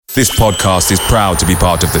This podcast is proud to be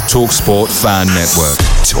part of the TalkSport Fan Network.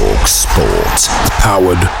 TalkSport.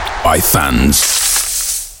 Powered by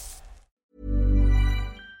fans.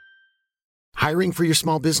 Hiring for your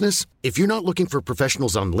small business? If you're not looking for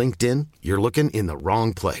professionals on LinkedIn, you're looking in the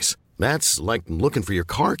wrong place. That's like looking for your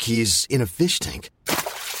car keys in a fish tank.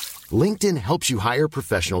 LinkedIn helps you hire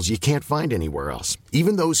professionals you can't find anywhere else,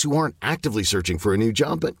 even those who aren't actively searching for a new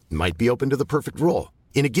job but might be open to the perfect role.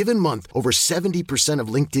 In a given month, over 70% of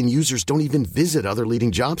LinkedIn users don't even visit other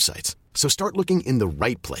leading job sites. So start looking in the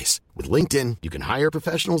right place. With LinkedIn, you can hire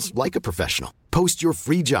professionals like a professional. Post your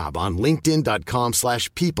free job on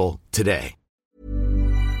linkedin.com/people today.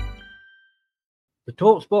 The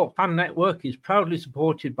TalkSport Fan Network is proudly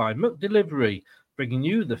supported by McDelivery, bringing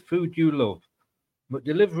you the food you love.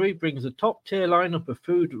 McDelivery brings a top-tier lineup of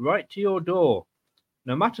food right to your door.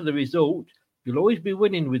 No matter the result, you'll always be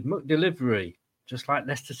winning with McDelivery. Just like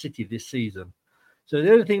Leicester City this season. So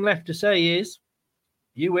the only thing left to say is,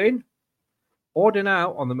 you win. Order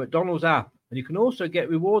now on the McDonald's app, and you can also get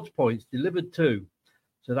rewards points delivered too.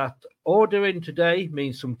 So that ordering today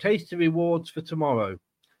means some tasty rewards for tomorrow.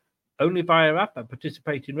 Only via app at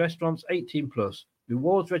participating restaurants, 18+.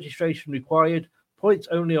 Rewards registration required. Points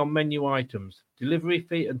only on menu items. Delivery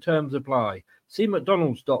fee and terms apply. See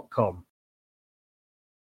mcdonalds.com.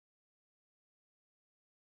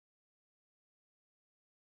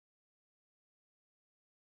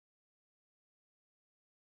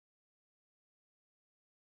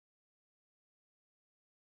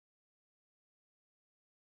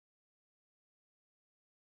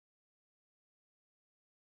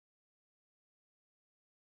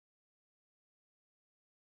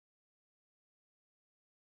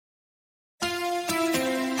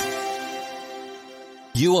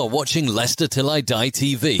 You are watching Leicester Till I Die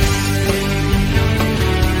TV.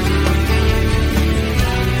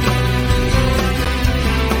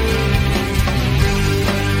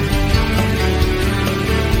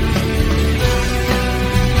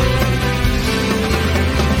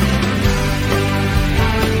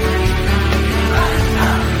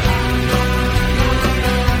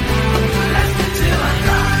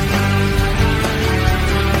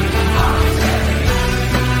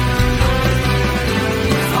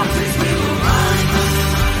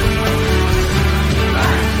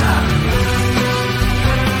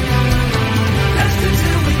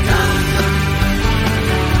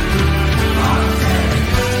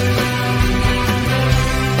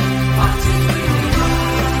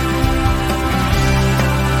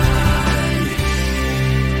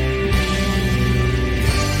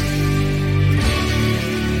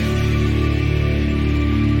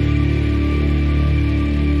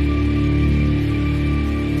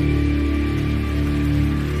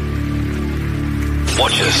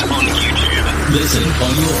 Watch us on YouTube. Listen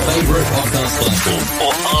on your favourite podcast platform.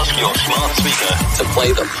 Or ask your smart speaker To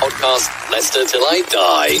play the podcast Leicester Till I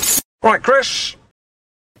Die. Right, Chris.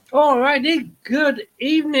 Alrighty, good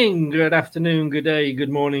evening, good afternoon, good day, good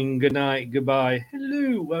morning, good night, goodbye.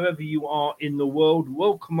 Hello, wherever you are in the world,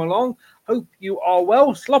 welcome along. Hope you are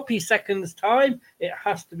well. Sloppy seconds time, it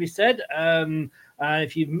has to be said.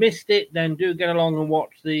 If you've missed it, then do get along and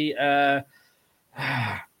watch the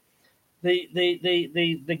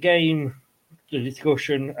game, the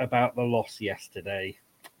discussion about the loss yesterday.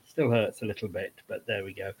 Still hurts a little bit, but there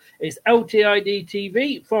we go. It's LTID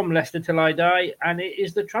TV from Leicester Till I Die, and it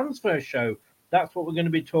is the transfer show. That's what we're going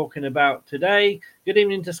to be talking about today. Good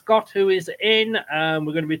evening to Scott, who is in. We're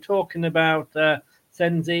going to be talking about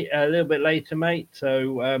SENSI a little bit later, mate,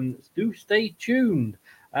 so do stay tuned.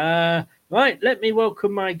 Right, let me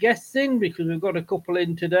welcome my guests in, because we've got a couple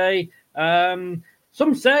in today. Some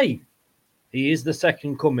say he is the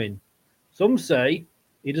second coming. Some say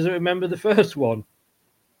he doesn't remember the first one.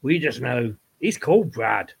 We just know he's called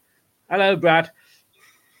Brad. Hello, Brad.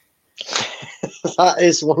 That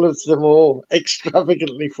is one of the more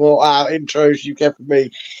extravagantly thought out intros you've given me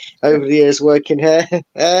over the years working here.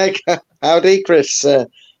 Howdy, Chris. How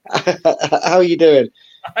are you doing?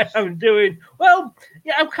 I am doing well.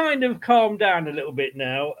 Yeah, I've kind of calmed down a little bit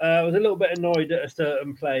now. I was a little bit annoyed at a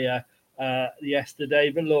certain player yesterday,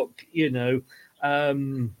 but look, you know,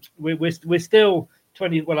 we're still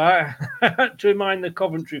 20. Well, I had to remind the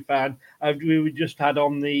Coventry fan we just had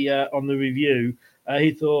on the review.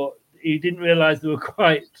 He thought he didn't realise they were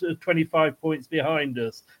quite 25 points behind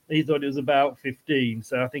us. He thought it was about 15,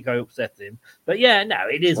 so I think I upset him. But yeah, no,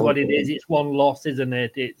 it is what it is. It's one loss, isn't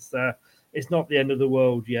it? It's not the end of the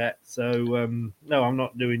world yet. So no, I'm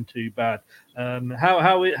not doing too bad.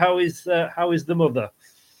 How is the mother?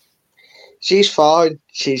 She's fine.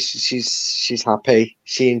 She's happy.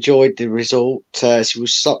 She enjoyed the result. She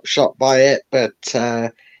was shocked by it, but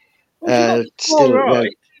Well, she got all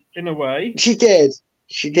right, in a way. She did.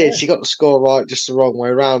 She did. Yeah. She got the score right, just the wrong way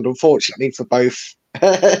around, unfortunately for both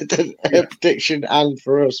the prediction and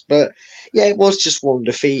for us. But yeah, it was just one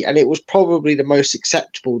defeat, and it was probably the most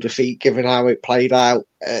acceptable defeat given how it played out.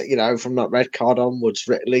 From that red card onwards,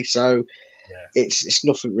 really. So it's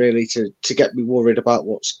nothing really to get me worried about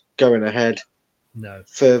what's going ahead. No.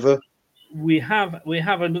 Further. We have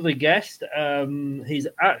another guest. He's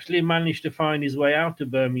actually managed to find his way out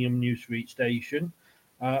of Birmingham New Street Station,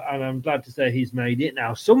 and I'm glad to say he's made it.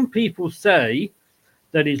 Now, some people say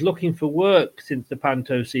that he's looking for work since the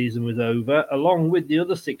Panto season was over, along with the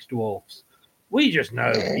other 6 dwarfs. We just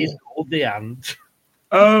know he's called the Ant.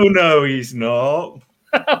 Oh, no, he's not.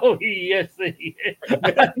 Oh, yes, he is.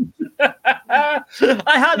 I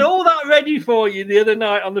had all that ready for you the other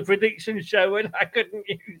night on the prediction show, and I couldn't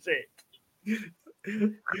use it.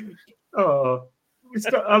 Oh,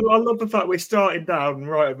 I love the fact we're starting down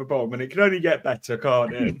right at the bottom, and it can only get better,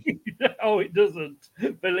 can't it? Oh, it doesn't.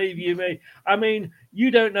 Believe you me. I mean, you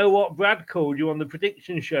don't know what Brad called you on the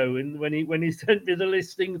prediction show, and when he sent me the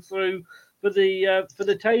listing through for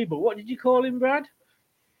the table. What did you call him, Brad?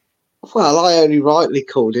 Well, I only rightly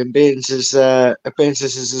called him, being as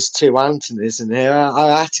there's 2 Antonies in here.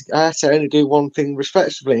 I had to only do one thing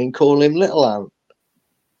respectfully and call him Little Ant.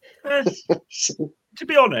 To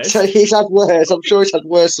be honest, so he's had worse. I'm sure he's had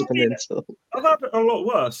worse of an insult. I've had a lot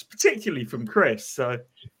worse, particularly from Chris. So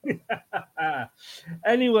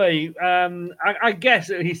anyway, I guess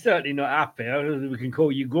he's certainly not happy. We can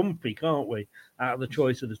call you Grumpy, can't we? Out of the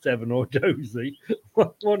choice of the 7 or Dozy,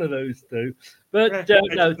 one of those 2. But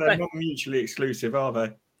no, they're not mutually exclusive, are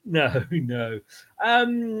they? No.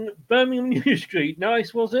 Birmingham New Street,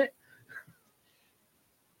 nice, was it?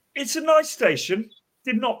 It's a nice station.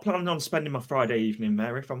 Did not plan on spending my Friday evening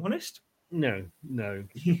there, if I'm honest. No. I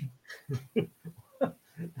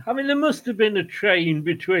mean, there must have been a train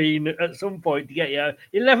between at some point to get you.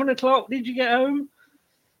 11 o'clock, did you get home?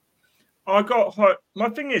 I got home. My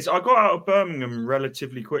thing is, I got out of Birmingham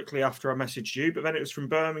relatively quickly after I messaged you, but then it was from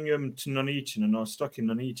Birmingham to Nuneaton, and I was stuck in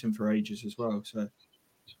Nuneaton for ages as well. So,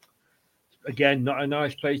 again, not a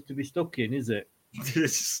nice place to be stuck in, is it?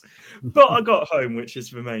 But I got home, which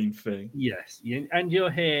is the main thing. Yes, and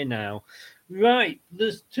you're here now. Right,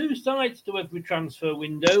 there's 2 sides to every transfer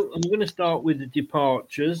window. I'm going to start with the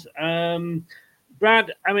departures.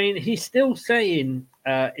 Brad, I mean, he's still saying,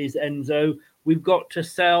 is Enzo, we've got to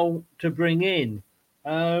sell to bring in.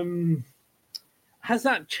 Has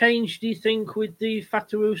that changed, do you think, with the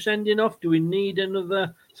Fatawu sending off? Do we need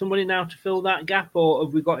somebody now to fill that gap, or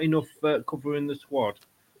have we got enough cover in the squad?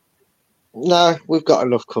 No, we've got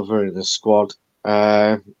enough cover in the squad.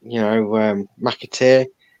 McAteer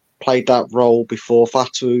played that role before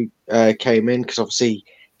Fatawu came in, because obviously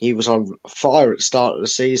he was on fire at the start of the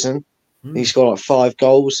season. He scored like 5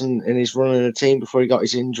 goals and he's running a team before he got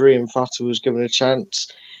his injury, and Fatawu was given a chance.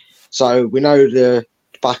 So we know the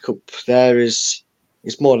backup there is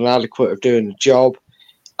more than adequate of doing the job.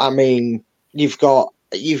 I mean, you've got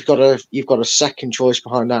a second choice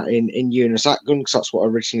behind that in Eunice Atgun, because that's what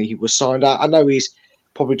originally he was signed at. I know he's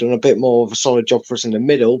probably done a bit more of a solid job for us in the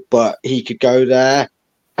middle, but he could go there.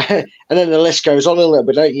 And then the list goes on a little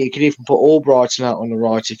bit, don't you? You could even put Albrighton out on the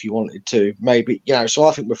right if you wanted to, maybe. So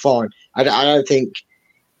I think we're fine. I don't think,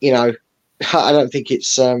 I don't think it's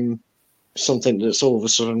something that's all of a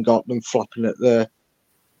sudden got them flopping at the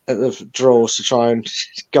drawers to try and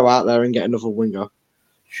go out there and get another winger.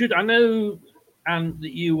 I know, and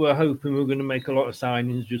that you were hoping we were going to make a lot of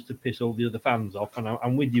signings just to piss all the other fans off, and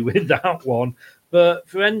I'm with you with that one. But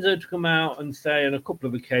for Enzo to come out and say on a couple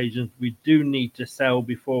of occasions, we do need to sell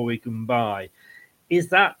before we can buy, is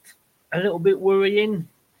that a little bit worrying?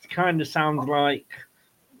 It kind of sounds like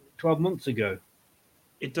 12 months ago.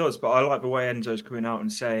 It does, but I like the way Enzo's coming out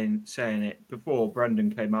and saying it. Before,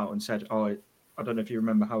 Brendan came out and said, I don't know if you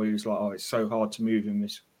remember how he was like, it's so hard to move in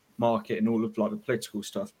this market and all of like the political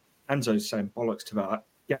stuff. Enzo's saying bollocks to that.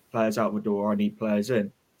 Get players out the door, I need players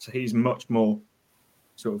in. So he's much more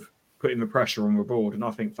sort of putting the pressure on the board, and I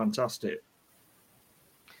think fantastic.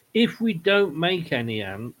 If we don't make any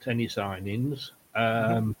signings,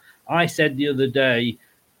 I said the other day,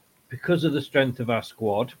 because of the strength of our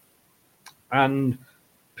squad and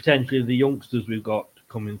potentially the youngsters we've got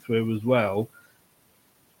coming through as well,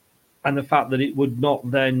 and the fact that it would not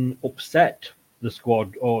then upset the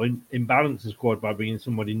squad or imbalance the squad by bringing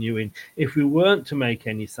somebody new in, if we weren't to make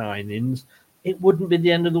any signings, it wouldn't be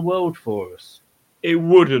the end of the world for us. It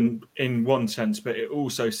wouldn't in one sense, but it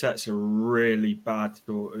also sets a really bad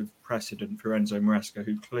sort of precedent for Enzo Maresca,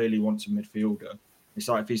 who clearly wants a midfielder. It's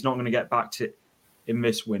like, if he's not going to get backed in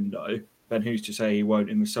this window, then who's to say he won't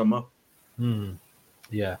in the summer?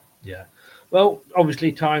 Yeah. Well,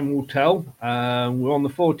 obviously, time will tell. We're on the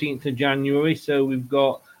 14th of January, so we've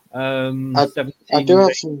got 17 I do have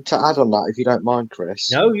days. something to add on that, if you don't mind,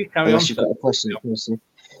 Chris. No, you carry on. Unless you've got a question.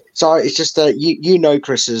 So it's just that you know,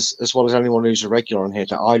 Chris, as well as anyone who's a regular on here,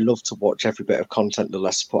 that I love to watch every bit of content that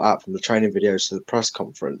Leicester put out, from the training videos to the press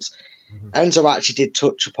conference. Enzo actually did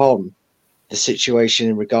touch upon the situation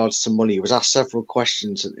in regards to money. He was asked several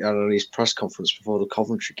questions on his press conference before the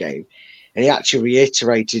Coventry game, and he actually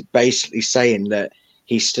reiterated, basically saying that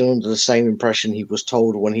he's still under the same impression he was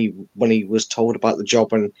told when he was told about the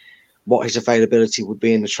job and what his availability would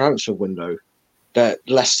be in the transfer window. That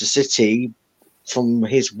Leicester City, from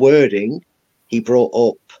his wording, he brought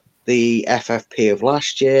up the FFP of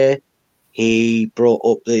last year. He brought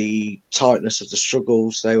up the tightness of the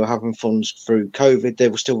struggles they were having funds through COVID. They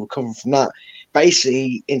were still recovering from that,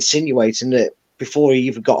 basically insinuating that before he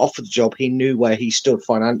even got offered the job, he knew where he stood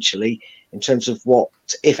financially in terms of what,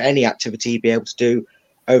 if any, activity he'd be able to do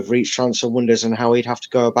over each transfer windows and how he'd have to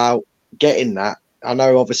go about getting that. I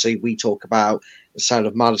know, obviously, we talk about the sale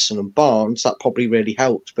of Maddison and Barnes. That probably really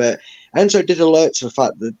helped. But Enzo did alert to the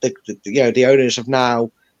fact that the owners have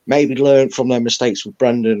now maybe learned from their mistakes with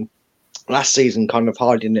Brendan last season, kind of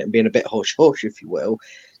hiding it and being a bit hush-hush, if you will.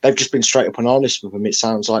 They've just been straight up and honest with him. It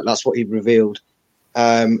sounds like that's what he revealed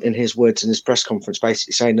in his words in his press conference,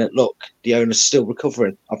 basically saying that, look, the owner's still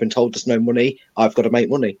recovering. I've been told there's no money. I've got to make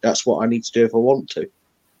money. That's what I need to do if I want to,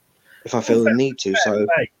 if I feel the need to. So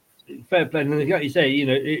fair play. And like you say,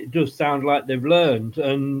 it does sound like they've learned.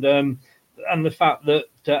 And the fact that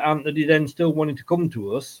Anthony then still wanted to come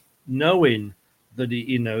to us, knowing that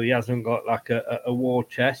he hasn't got like a war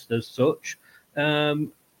chest as such,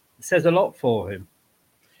 says a lot for him.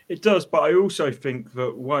 It does, but I also think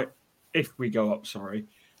that if we go up,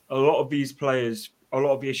 a lot of these players, a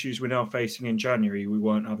lot of the issues we're now facing in January, we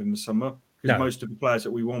won't have in the summer, because most of the players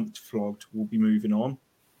that we want flogged will be moving on,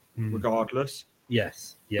 regardless.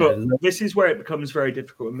 Yes. Yeah. But this is where it becomes very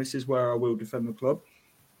difficult, and this is where I will defend the club.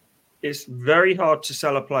 It's very hard to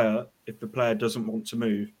sell a player if the player doesn't want to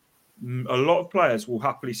move. A lot of players will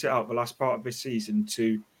happily sit out the last part of this season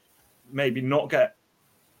to maybe not get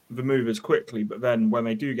the move as quickly, but then when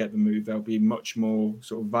they do get the move, there'll be much more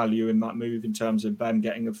sort of value in that move in terms of them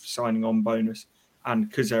getting a signing on bonus, and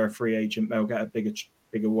because they're a free agent, they'll get a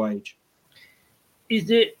bigger wage. Is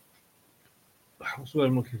it? What's the word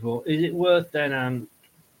I'm looking for? Is it worth then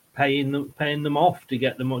paying them off to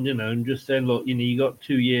get them on, and just saying, look, you got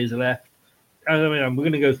 2 years left. I mean, we're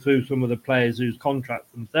going to go through some of the players whose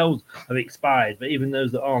contracts themselves have expired, but even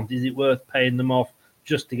those that aren't, is it worth paying them off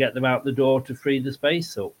just to get them out the door to free the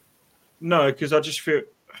space up? No, because I just feel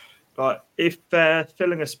like if they're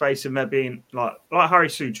filling a space and they're being like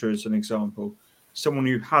Harry Suter as an example, someone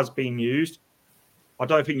who has been used, I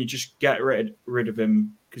don't think you just get rid of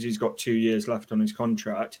him because he's got 2 years left on his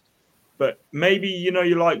contract. But maybe,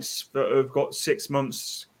 your likes that have got 6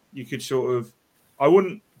 months, you could sort of, I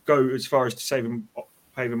wouldn't go as far as to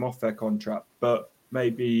pay them off their contract, but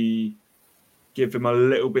maybe give them a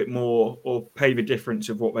little bit more or pay the difference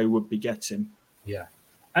of what they would be getting. Yeah.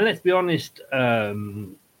 And let's be honest,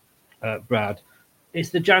 Brad, it's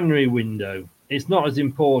the January window. It's not as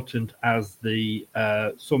important as the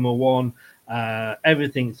summer one.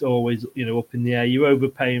 Everything's always, up in the air. You're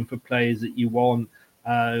overpaying for players that you want.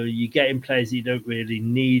 You're getting players that you don't really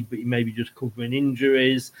need, but you maybe just covering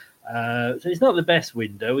injuries. So it's not the best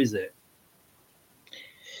window, is it?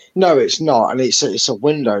 no, it's not, and it's a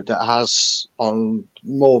window that has, on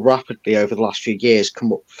more rapidly over the last few years,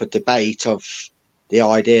 come up for debate of the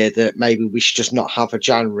idea that maybe we should just not have a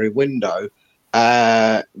January window,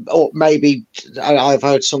 or maybe I've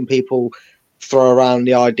heard some people throw around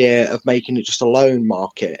the idea of making it just a loan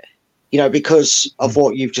market. Because of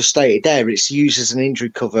what you've just stated there, it's used as an injury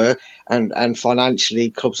cover, and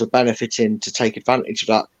financially clubs are benefiting to take advantage of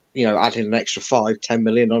that. Adding an extra 5-10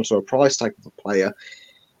 million onto a price tag of a player.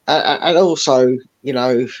 And also,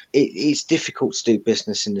 it's difficult to do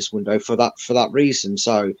business in this window for that reason.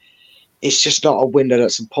 So it's just not a window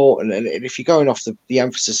that's important. And if you're going off the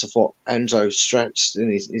emphasis of what Enzo stressed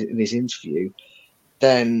in his interview,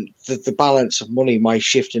 then the balance of money may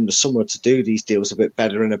shift in the summer to do these deals a bit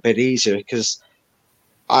better and a bit easier. Because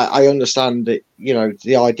I understand that,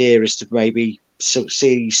 the idea is to maybe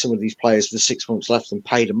see some of these players with 6 months left and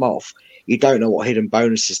pay them off. You don't know what hidden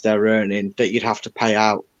bonuses they're earning that you'd have to pay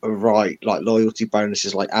out, right? Like loyalty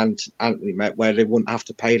bonuses, like Anthony met, where they wouldn't have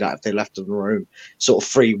to pay that if they left on their own sort of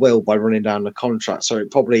free will by running down the contract. So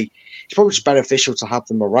it's probably just beneficial to have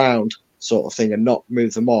them around, sort of thing, and not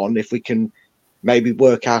move them on if we can maybe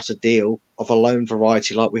work out a deal a loan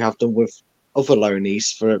variety like we have done with other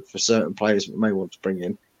loanees for certain players we may want to bring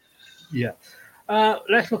in. Yeah.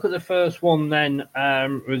 Let's look at the first one then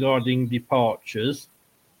regarding departures.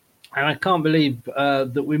 And I can't believe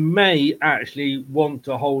that we may actually want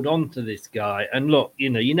to hold on to this guy. And look, you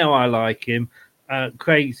know I like him.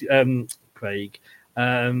 Craig.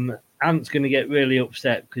 Ant's going to get really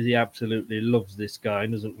upset because he absolutely loves this guy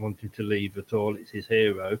and doesn't want him to leave at all. It's his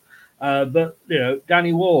hero. But,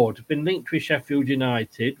 Danny Ward, been linked with Sheffield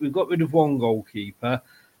United. We've got rid of one goalkeeper.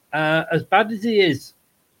 As bad as he is,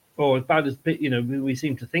 or as bad as, we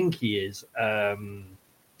seem to think he is,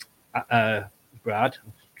 Brad,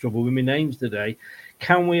 trouble with my names today,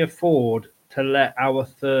 can we afford to let our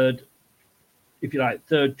third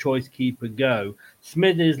choice keeper go?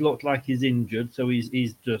 Smithers looks like he's injured, so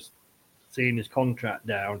he's just seeing his contract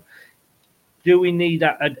down. Do we need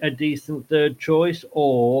a decent third choice,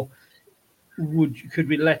 or could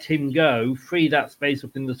we let him go, free that space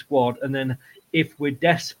up in the squad, and then if we're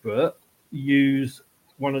desperate, use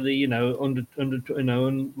one of the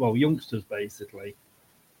youngsters basically?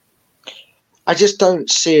 I just don't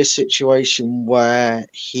see a situation where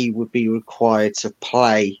he would be required to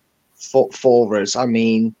play for us. I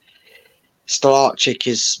mean, Stolarczyk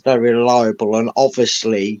is very reliable, and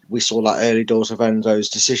obviously we saw that early doors of Enzo's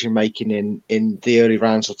decision making in the early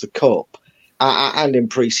rounds of the Cup and in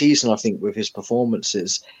pre-season. I think with his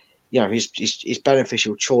performances, his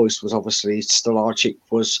beneficial choice was obviously Stolarczyk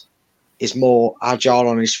is more agile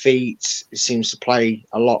on his feet. He seems to play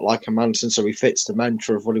a lot like a Manson, so he fits the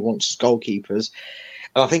mantra of what he wants as goalkeepers.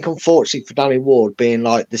 And I think, unfortunately, for Danny Ward being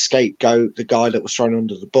like the scapegoat, the guy that was thrown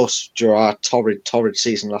under the bus during our torrid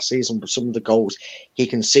season last season, with some of the goals he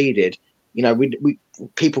conceded, we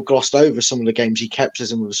people glossed over some of the games he kept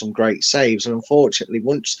us in with some great saves. And unfortunately,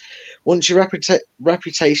 once your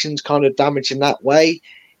reputation's kind of damaged in that way,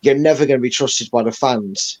 you're never going to be trusted by the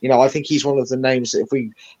fans. I think he's one of the names that if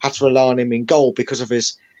we had to rely on him in goal because of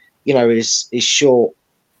his short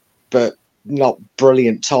but not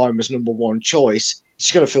brilliant time as number one choice,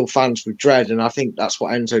 he's going to fill fans with dread. And I think that's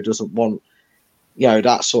what Enzo doesn't want,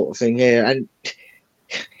 that sort of thing here. And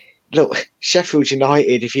look, Sheffield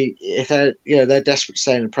United, if they're desperate to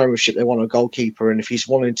stay in the Premiership, they want a goalkeeper, and if he's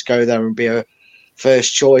wanting to go there and be a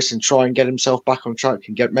first choice and try and get himself back on track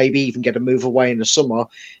and maybe even get a move away in the summer,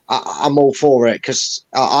 I'm all for it, because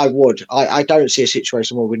I would. I don't see a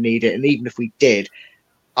situation where we need it, and even if we did,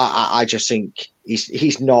 I just think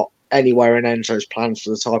he's not anywhere in Enzo's plans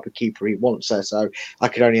for the type of keeper he wants there. So I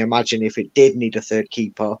could only imagine if it did need a third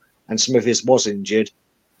keeper and Smithers was injured,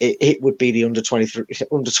 it would be the under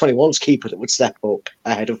 21's keeper that would step up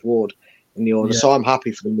ahead of Ward in the order. Yeah. So I'm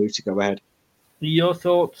happy for the move to go ahead. Your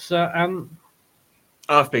thoughts, Ant?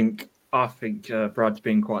 I think Brad's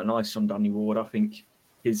been quite nice on Danny Ward. I think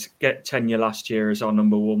his tenure last year as our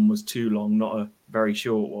number one was too long, not a very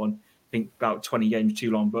short one. I think about 20 games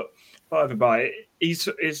too long. But whatever by it,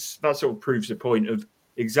 that sort of proves the point of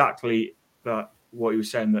exactly that what he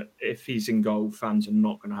was saying, that if he's in goal, fans are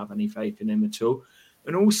not going to have any faith in him at all.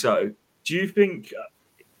 And also, do you think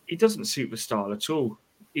he doesn't suit the style at all?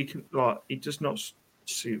 He does not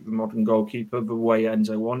suit the modern goalkeeper the way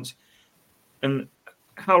Enzo wants. And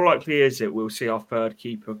how likely is it we'll see our third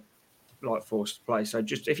keeper forced to play? So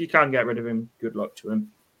just if you can get rid of him, good luck to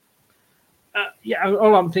him.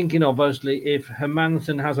 All I'm thinking of, obviously, if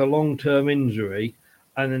Hermansen has a long-term injury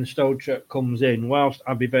and then Stolarczyk comes in, whilst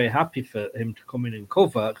I'd be very happy for him to come in and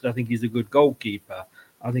cover, because I think he's a good goalkeeper.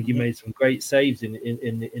 I think he made some great saves in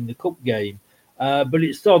the cup game. But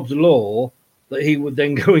it's sod's law that he would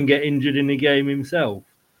then go and get injured in the game himself.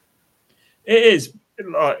 It is,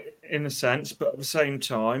 in a sense, but at the same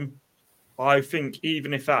time, I think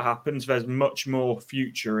even if that happens, there's much more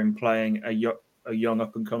future in playing a young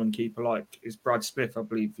up-and-coming keeper like is Brad Smith, I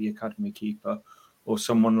believe, the academy keeper, or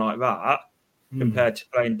someone like that, compared to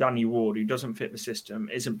playing Danny Ward, who doesn't fit the system,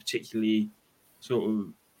 isn't particularly sort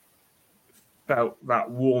of felt that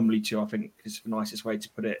warmly to, I think is the nicest way to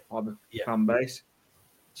put it, by the fan base.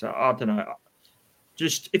 So I don't know.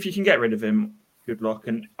 Just if you can get rid of him, good luck.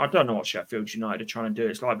 And I don't know what Sheffield United are trying to do.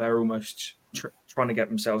 It's like they're almost trying to get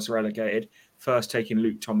themselves relegated. First taking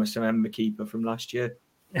Luke Thomas and then the keeper from last year.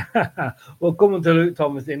 We'll come on to Luke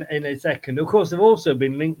Thomas in a second. Of course, they've also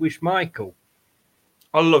been linked with Schmeichel.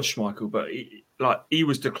 I love Schmeichel, but he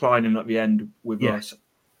was declining at the end with us.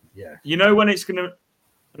 Yeah. You know when it's going to...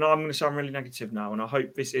 And I'm going to sound really negative now, and I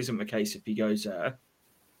hope this isn't the case if he goes there.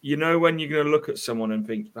 You know when you're going to look at someone and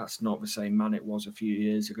think, that's not the same man it was a few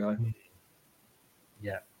years ago.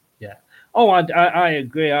 Yeah. Oh, I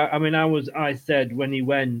agree. I said when he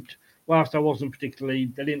went, whilst I wasn't particularly...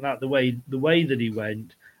 I didn't like the way that he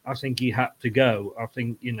went, I think he had to go. I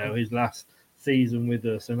think, his last season with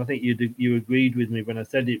us, and I think you agreed with me when I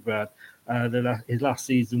said it, Brad, that his last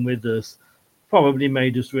season with us probably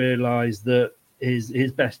made us realise that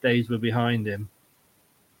his best days were behind him.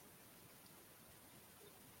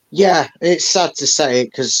 Yeah, it's sad to say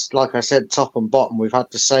it because, like I said, top and bottom, we've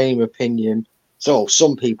had the same opinion. So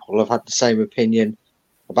some people have had the same opinion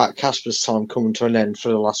about Casper's time coming to an end for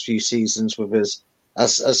the last few seasons with us,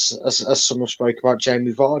 as someone spoke about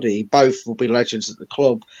Jamie Vardy. Both will be legends at the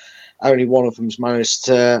club. Only one of them's managed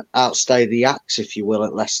to outstay the axe, if you will,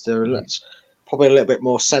 at Leicester. And that's probably a little bit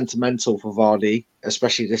more sentimental for Vardy,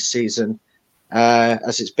 especially this season,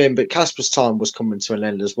 as it's been. But Casper's time was coming to an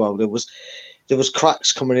end as well. There was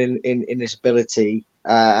cracks coming in his ability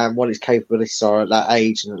and what his capabilities are at that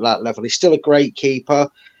age and at that level. He's still a great keeper.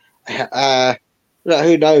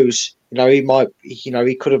 Who knows?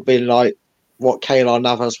 He could have been like what Keylor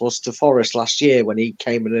Navas was to Forest last year when he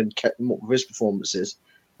came in and kept him up with his performances.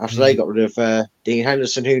 After they got rid of Dean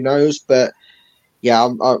Henderson, who knows? But yeah,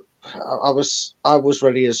 I was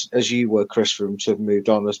ready as you were, Chris, for him to have moved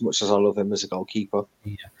on. As much as I love him as a goalkeeper.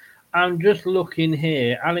 Yeah. I'm just looking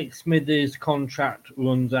here. Alex Smithers' contract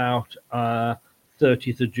runs out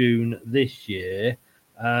 30th of June this year.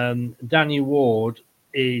 Danny Ward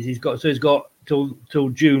he's got till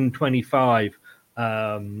June 25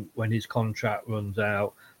 when his contract runs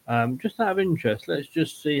out. Just out of interest, let's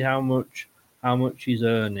just see how much he's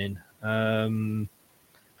earning.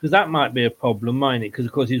 Because that might be a problem, mightn't it? Because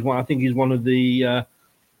of course he's one of the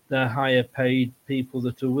higher paid people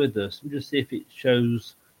that are with us. We'll just see if it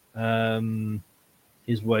shows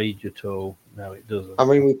his wage at all. No, it doesn't. I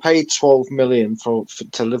mean, we paid 12 million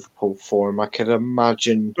to Liverpool for him. I could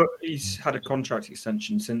imagine, but he's had a contract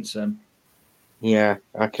extension since then. Yeah,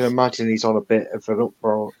 I can imagine he's on a bit of an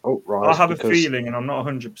uprise. I have a feeling, and I'm not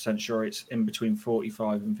 100% sure, it's in between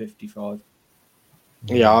 45 and 55.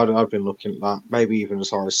 Yeah, I've been looking at that. Maybe even as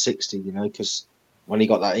high as 60. Because when he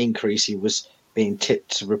got that increase, he was being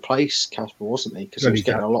tipped to replace Casper, wasn't he? Because he was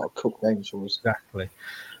getting a lot of cup games for us. Exactly.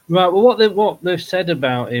 Right, well, what they've said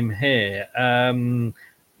about him here,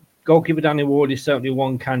 goalkeeper Danny Ward is certainly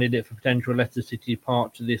one candidate for potential Leicester City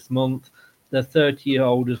departure this month. The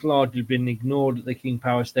 30-year-old has largely been ignored at the King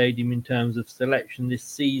Power Stadium in terms of selection this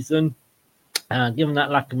season. Given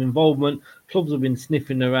that lack of involvement, clubs have been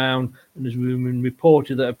sniffing around, and there's been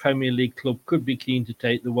reported that a Premier League club could be keen to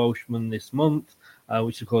take the Welshman this month,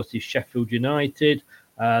 which of course is Sheffield United.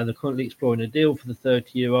 They're currently exploring a deal for the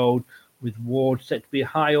 30-year-old, with Ward set to be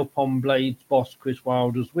high up on Blades boss Chris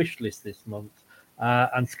Wilder's wish list this month.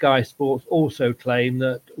 And Sky Sports also claim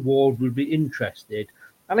that Ward would be interested.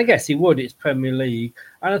 And I guess he would. It's Premier League.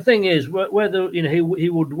 And the thing is, whether he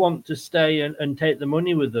would want to stay and take the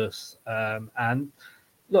money with us. And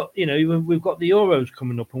look, we've got the Euros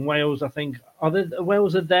coming up, and Wales, I think,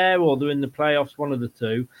 Wales are there or they're in the playoffs, one of the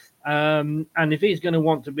two. And if he's going to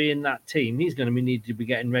want to be in that team, he's going to need to be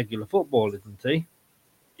getting regular football, isn't he?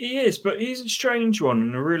 He is, but he's a strange one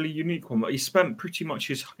and a really unique one. But he spent pretty much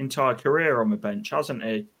his entire career on the bench, hasn't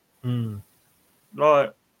he?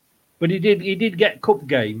 But he did get cup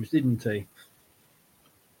games, didn't he?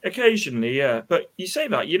 Occasionally, yeah. But you say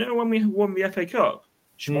that, when we won the FA Cup,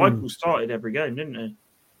 Schmeichel started every game, didn't he?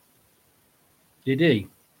 Did he?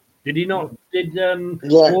 Did he not?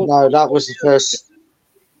 That was the first.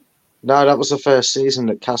 No, that was the first season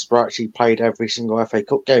that Casper actually played every single FA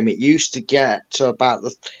Cup game. It used to get to about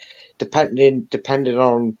depending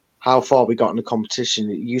on how far we got in the competition.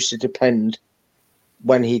 It used to depend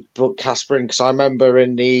when he put Casper in, because I remember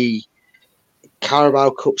in the Carabao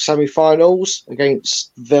Cup semi-finals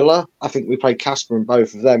against Villa, I think we played Casper in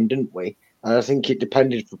both of them, didn't we? And I think it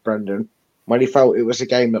depended for Brendan. When he felt it was a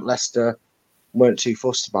game that Leicester weren't too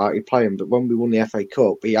fussed about, he'd play him. But when we won the FA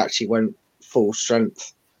Cup, he actually went full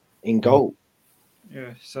strength in goal.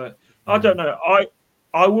 Yeah, so I don't know.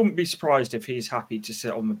 I wouldn't be surprised if he's happy to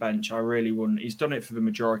sit on the bench. I really wouldn't. He's done it for the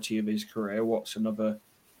majority of his career. What's another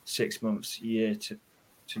 6 months, a year to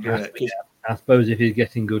do it? Yeah, I suppose if he's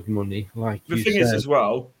getting good money, like the thing is as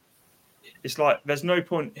well, it's like there's no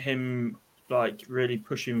point him like really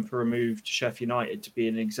pushing for a move to Sheffield United to be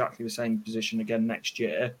in exactly the same position again next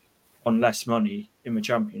year on less money in the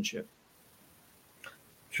Championship.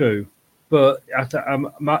 True. But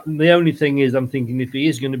the only thing is, I'm thinking if he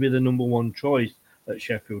is going to be the number one choice at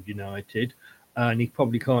Sheffield United, and he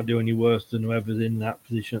probably can't do any worse than whoever's in that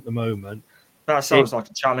position at the moment. That sounds like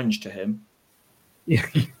a challenge to him. Yeah.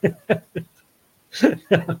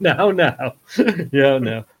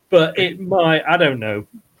 No. But it might, I don't know.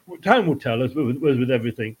 Time will tell us with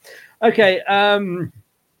everything. Okay.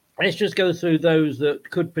 let's just go through those that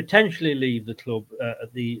could potentially leave the club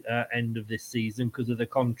at the end of this season because of the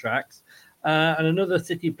contracts. And another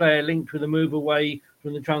City player linked with a move away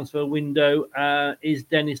from the transfer window is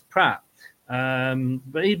Dennis Pratt.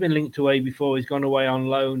 But he's been linked away before. He's gone away on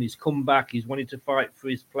loan. He's come back. He's wanted to fight for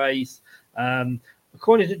his place.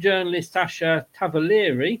 According to journalist Sasha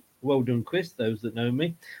Tavalieri, well done, Chris, those that know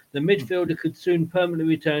me, the midfielder could soon permanently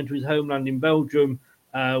return to his homeland in Belgium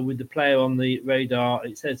with the player on the radar,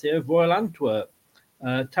 it says here, of Royal Antwerp.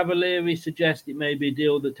 Tavalieri suggests it may be a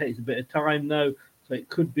deal that takes a bit of time, though, so it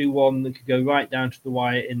could be one that could go right down to the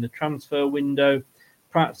wire in the transfer window.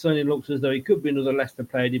 Pratt certainly looks as though he could be another Leicester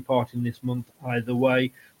player departing this month either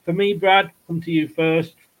way. For me, Brad, come to you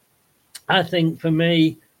first. I think for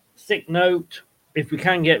me, sick note, if we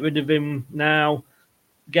can get rid of him now,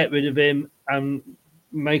 get rid of him and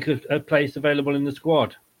make a place available in the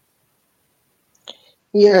squad.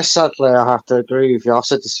 Yeah, sadly, I have to agree with you. I've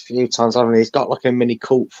said this a few times, haven't I? He's got like a mini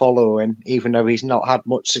cult following, even though he's not had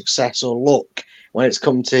much success or luck when it's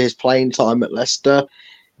come to his playing time at Leicester.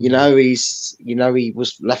 He was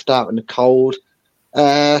left out in the cold.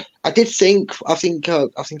 I think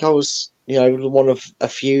I was, one of a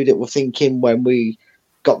few that were thinking when we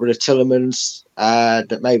got rid of Tillemans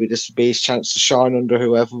that maybe this would be his chance to shine under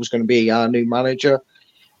whoever was going to be our new manager.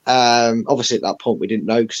 Obviously, at that point, we didn't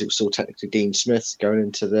know because it was still technically Dean Smith going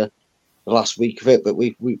into the last week of it. But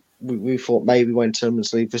we thought maybe when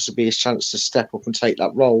Tillemans leave, this would be his chance to step up and take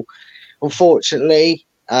that role. Unfortunately,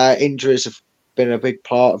 injuries have been a big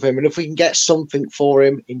part of him. And if we can get something for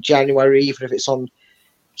him in January, even if it's on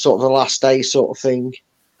sort of the last day sort of thing,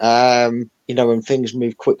 when things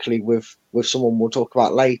move quickly with someone we'll talk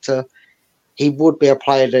about later, he would be a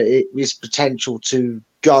player that is potential to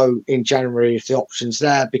go in January if the option's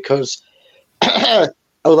there, because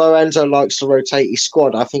although Enzo likes to rotate his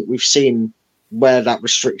squad, I think we've seen where that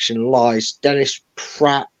restriction lies. Dennis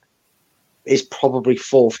Pratt is probably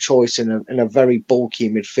fourth choice in a very bulky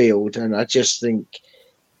midfield, and I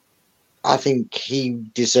think he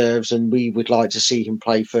deserves, and we would like to see him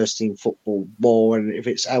play first team football more. And if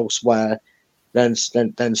it's elsewhere, then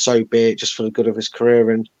so be it, just for the good of his career.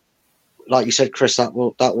 And like you said, Chris, that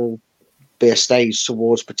will be a stage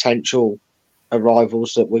towards potential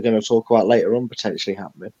arrivals that we're going to talk about later on potentially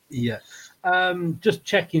happening. Yeah. Just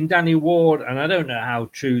checking Danny Ward, and I don't know how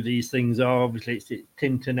true these things are. Obviously, it's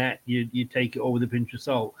internet. You take it all with a pinch of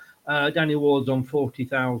salt. Danny Ward's on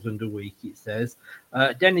 40,000 a week, it says.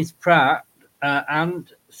 Dennis Pratt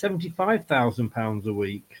and £75,000 a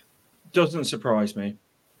week. Doesn't surprise me.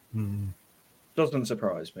 Doesn't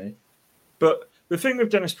surprise me. But the thing with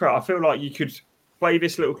Dennis Pratt, I feel like you could play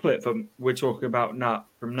this little clip we're talking about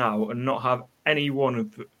from now and not have any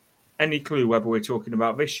clue whether we're talking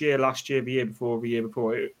about this year, last year, the year before, the year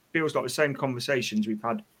before. It feels like the same conversations we've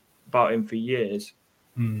had about him for years.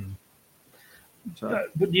 So.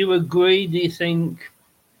 But do you agree? Do you think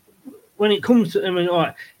when it comes to, all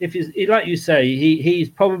right, if he's like you say, he's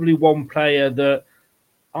probably one player that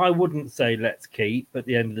I wouldn't say let's keep at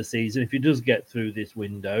the end of the season if he does get through this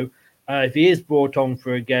window. If he is brought on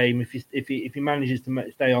for a game, if he manages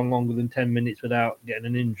to stay on longer than 10 minutes without getting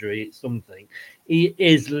an injury, it's something. He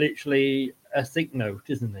is literally a sick note,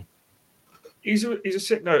 isn't he? He's a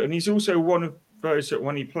sick note, and he's also one of those that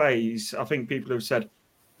when he plays, I think people have said,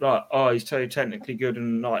 like, oh, he's so technically good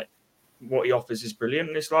and like what he offers is brilliant.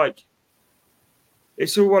 And it's like,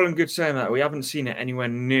 it's all well and good saying that. We haven't seen it anywhere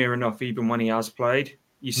near enough, even when he has played.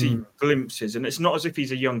 You see glimpses, and it's not as if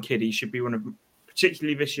he's a young kid. He should be one of,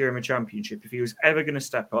 particularly this year in the Championship. If he was ever going to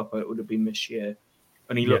step up, it would have been this year.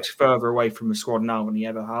 And he looks further away from the squad now than he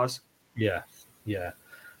ever has. Yeah.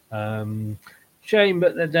 Shame,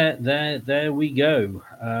 but there we go.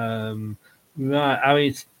 Right, I mean,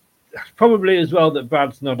 it's probably as well that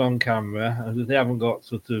Brad's not on camera, as they haven't got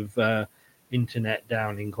sort of internet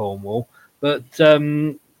down in Cornwall. But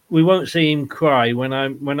we won't see him cry when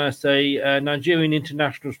I say Nigerian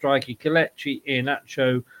international striker Kelechi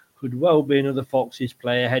Iheanacho could well be another Foxes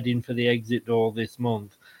player heading for the exit door this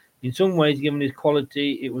month. In some ways, given his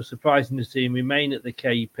quality, it was surprising to see him remain at the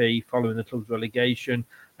KP following the club's relegation,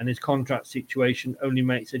 and his contract situation only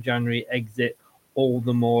makes a January exit all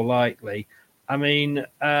the more likely. I mean,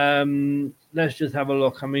 let's just have a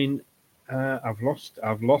look. I mean, I've lost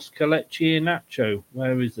Kelechi Iheanacho.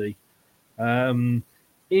 Where is he?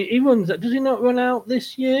 He runs. Does he not run out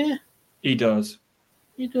this year? He does.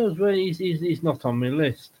 He does. Well, he's not on my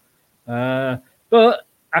list. But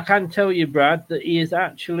I can tell you, Brad, that he is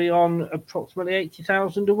actually on approximately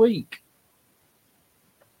 80,000 a week.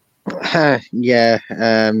 Yeah.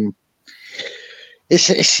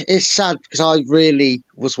 It's sad because I really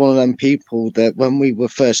was one of them people that when we were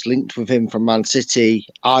first linked with him from Man City,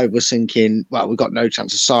 I was thinking, well, we've got no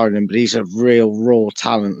chance of signing him, but he's a real raw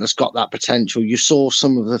talent that's got that potential. You saw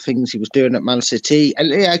some of the things he was doing at Man City, and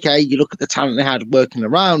yeah, okay, you look at the talent they had working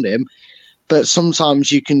around him, but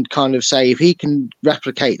sometimes you can kind of say if he can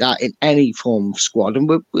replicate that in any form of squad, and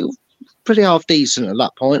we're pretty half decent at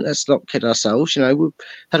that point. Let's not kid ourselves. We've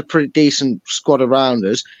had a pretty decent squad around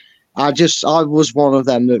us. I was one of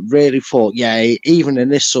them that really thought, yeah, even in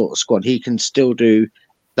this sort of squad, he can still do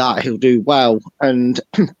that. He'll do well. And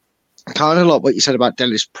kind of like what you said about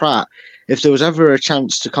Dennis Pratt, if there was ever a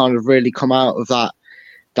chance to kind of really come out of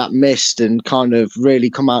that mist and kind of really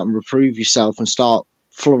come out and reprove yourself and start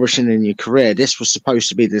flourishing in your career, this was supposed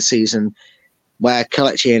to be the season where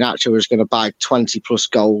Kelechi Iheanacho was going to bag 20 plus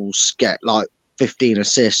goals, get like 15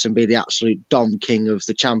 assists and be the absolute dom king of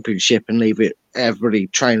the championship and leave everybody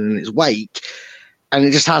training in his wake. And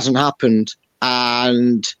it just hasn't happened.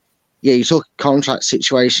 And yeah, you talk contract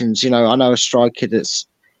situations, I know a striker that's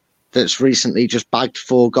recently just bagged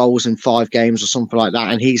 4 goals in 5 games or something like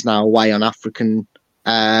that, and he's now away on African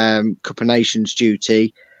Cup of Nations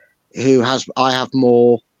duty, I have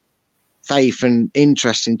more faith and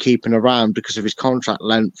interest in keeping around because of his contract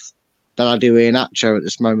length than I do Iheanacho at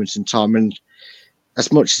this moment in time. And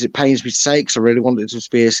as much as it pains me to say, because I really wanted it to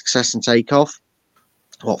be a success and take off,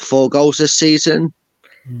 4 goals this season?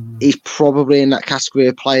 He's probably in that category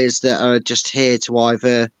of players that are just here to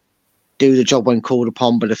either do the job when called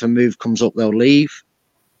upon, but if a move comes up, they'll leave.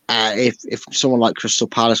 If someone like Crystal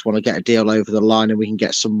Palace want to get a deal over the line and we can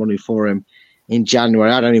get some money for him in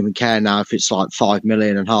January, I don't even care now if it's like 5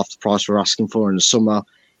 million and half the price we're asking for in the summer.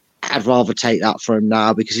 I'd rather take that for him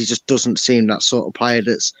now because he just doesn't seem that sort of player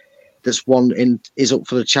that's is up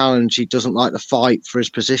for the challenge. He doesn't like the fight for his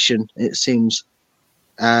position, it seems.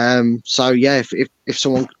 So yeah, if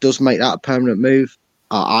someone does make that a permanent move,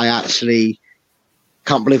 I actually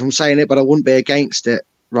can't believe I'm saying it, but I wouldn't be against it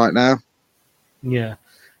right now. Yeah,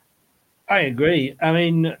 I agree. At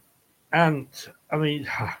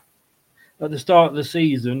the start of the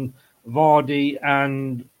season, Vardy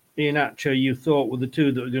and Iheanacho, you thought were the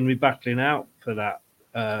two that were going to be battling out for that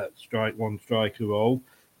striker role.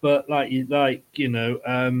 But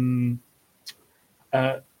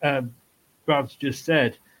Brad's just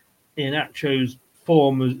said, Iheanacho's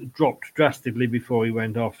form has dropped drastically before he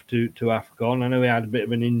went off to AFCON. I know he had a bit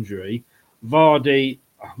of an injury. Vardy,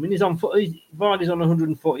 Vardy's on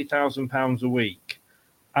 £140,000 a week,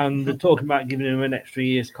 and they're talking about giving him an extra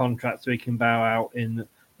year's contract so he can bow out in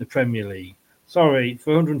the Premier League. Sorry,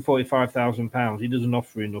 for £145,000, he doesn't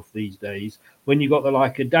offer enough these days. When you got the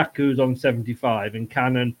like of Daka who's on 75 and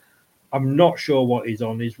Cannon, I'm not sure what he's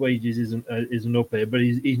on. His wages isn't up here, but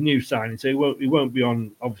he's new signing, so he won't be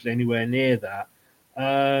on obviously anywhere near that.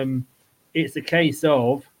 It's a case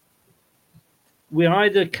of we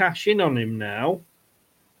either cash in on him now,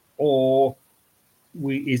 or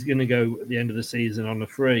he's going to go at the end of the season on a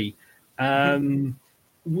free.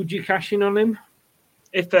 Would you cash in on him?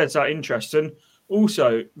 If there's that interest. And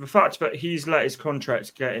also, the fact that he's let his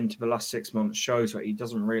contract get into the last 6 months shows that he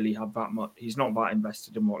doesn't really have that much. He's not that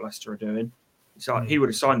invested in what Leicester are doing. It's like he would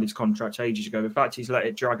have signed his contract ages ago. The fact he's let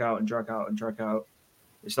it drag out,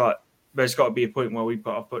 it's like there's got to be a point where we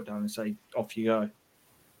put our foot down and say, off you go.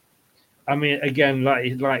 Again,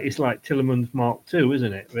 it's like Tielemans Mark II,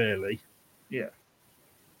 isn't it, really? Yeah.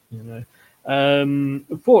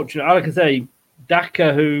 Unfortunately, like I say,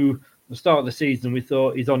 Daka, who the start of the season we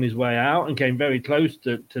thought he's on his way out and came very close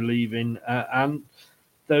to leaving. And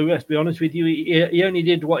though, let's be honest with you, he only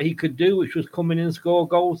did what he could do, which was come in and score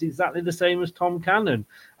goals exactly the same as Tom Cannon.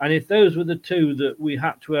 And if those were the two that we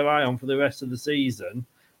had to rely on for the rest of the season,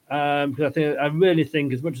 because I really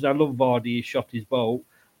think, as much as I love Vardy, he shot his bolt.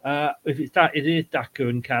 If it is Daka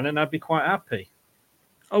and Cannon, I'd be quite happy.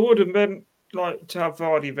 I would have been like to have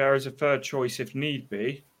Vardy there as a third choice if need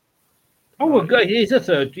be. Oh, well, good. He's a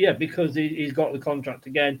third, yeah, because he's got the contract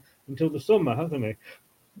again until the summer, hasn't he?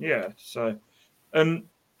 Yeah, so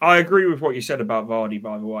I agree with what you said about Vardy,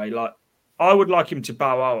 by the way. Like, I would like him to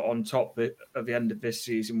bow out on top at the end of this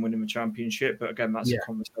season, winning the championship. But again, that's a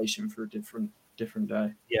conversation for a different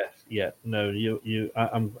day. Yes, yeah, no,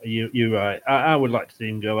 you're right. I would like to see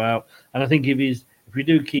him go out, and I think if we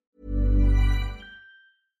do keep.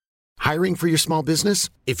 Hiring for your small business?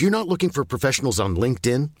 If you're not looking for professionals on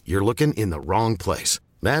LinkedIn, you're looking in the wrong place.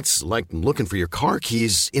 That's like looking for your car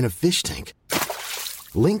keys in a fish tank.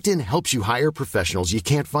 LinkedIn helps you hire professionals you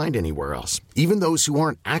can't find anywhere else, even those who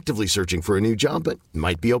aren't actively searching for a new job but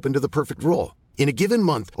might be open to the perfect role. In a given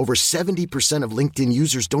month, over 70% of LinkedIn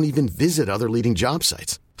users don't even visit other leading job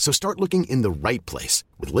sites. So start looking in the right place.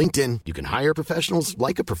 With LinkedIn, you can hire professionals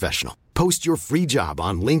like a professional. Post your free job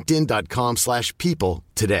on linkedin.com/people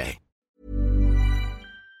today.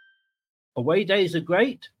 Away days are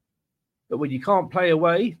great, but when you can't play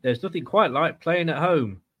away, there's nothing quite like playing at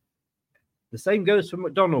home. The same goes for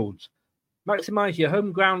McDonald's. Maximise your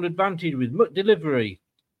home ground advantage with McDelivery.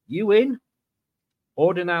 You in?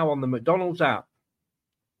 Order now on the McDonald's app.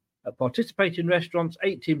 At participating restaurants,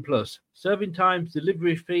 18 plus. Serving times,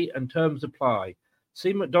 delivery fee and terms apply.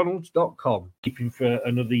 See mcdonalds.com. Keeping for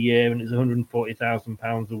another year, and it's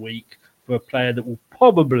 £140,000 a week for a player that will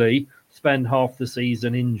probably spend half the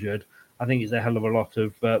season injured. I think it's a hell of a lot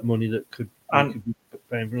of money that could be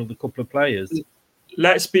paying for another couple of players.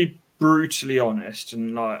 Let's be brutally honest,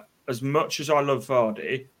 and like, as much as I love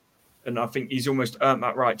Vardy, and I think he's almost earned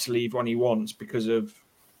that right to leave when he wants because of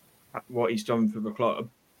what he's done for the club.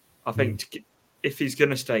 I think if he's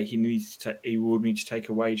going to stay, he will need to take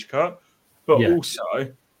a wage cut. But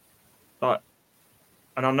also, like,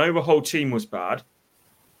 and I know the whole team was bad,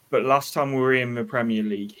 but last time we were in the Premier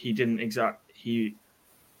League, he didn't he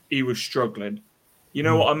was struggling. You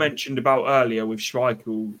know what I mentioned about earlier with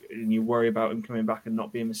Schmeichel, and you worry about him coming back and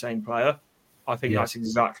not being the same player? I think that's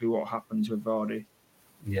exactly what happens with Vardy.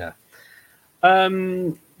 Yeah.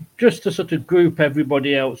 Just to sort of group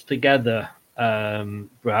everybody else together,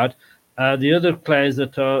 Brad, the other players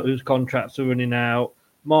whose contracts are running out,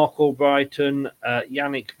 Mark Albrighton,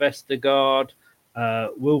 Yannick Vestergaard,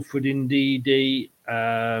 Wilfred Ndidi.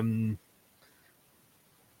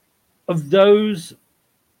 Of those,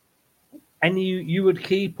 any you would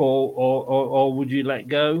keep or would you let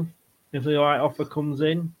go if the right offer comes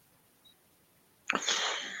in?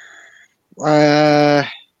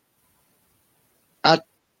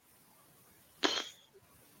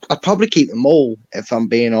 I'd probably keep them all, if I'm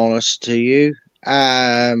being honest to you,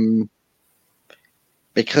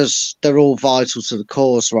 because they're all vital to the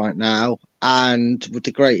cause right now. And with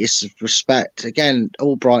the greatest respect, again,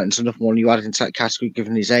 Albrighton's another one you add into that category,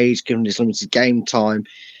 given his age, given his limited game time.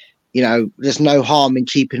 You know, there's no harm in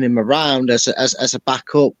keeping him around as a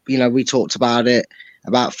backup. You know, we talked about it,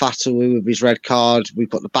 about Fatou with his red card. We've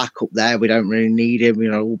got the backup there. We don't really need him. You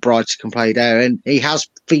know, Albrighton can play there. And he has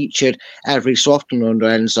featured every so often under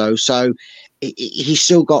Enzo. So he's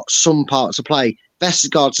still got some part to play.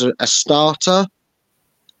 Vestergaard's a starter.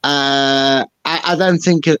 I don't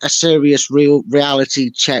think a serious reality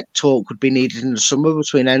check talk would be needed in the summer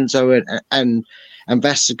between Enzo and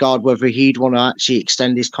Vestergaard, whether he'd want to actually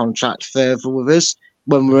extend his contract further with us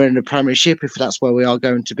when we're in the Premiership, if that's where we are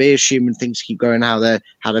going to be, assuming things keep going how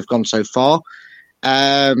they've gone so far.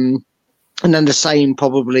 And then the same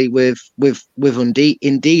probably with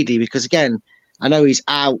Ndidi, because again, I know he's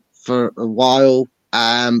out for a while,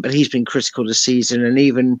 but he's been critical this season, and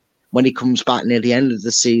even when he comes back near the end of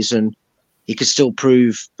the season, he could still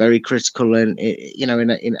prove very critical in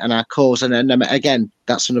our cause. And then again,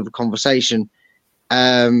 that's another conversation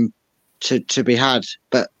to be had.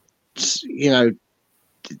 But you know,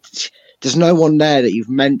 there's no one there that you've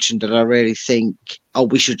mentioned that I really think, oh,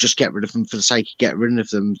 we should just get rid of them for the sake of getting rid of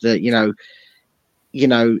them. That you know,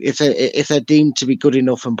 if they're deemed to be good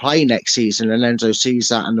enough and play next season, and Enzo sees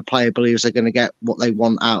that, and the player believes they're going to get what they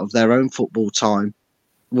want out of their own football time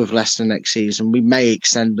with Leicester next season, we may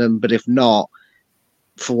extend them. But if not,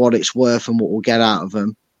 for what it's worth and what we'll get out of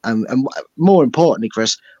them, and more importantly,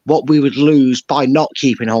 Chris, what we would lose by not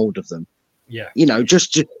keeping hold of them. Yeah, you know,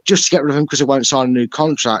 just to get rid of them because they won't sign a new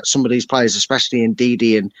contract. Some of these players, especially in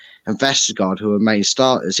Ndidi and Vestergaard, who are main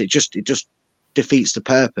starters, it just defeats the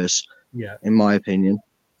purpose. Yeah, in my opinion.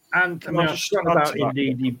 And I mean, I've forgotten about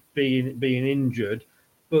Ndidi being injured,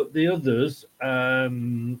 but the others,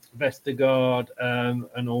 Vestergaard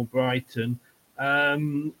and Albrighton,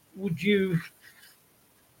 would you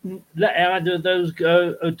let either of those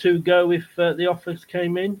two go if the offers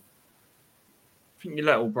came in? I think you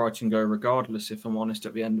let Albrighton go regardless, if I'm honest,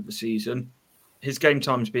 at the end of the season. His game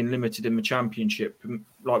time's been limited in the Championship.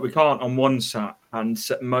 Like, we can't on one sat and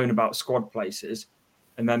moan about squad places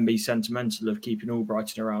and then be sentimental of keeping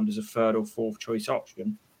Albrighton around as a third or fourth choice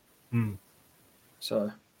option.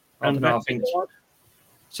 So, I don't know. I think...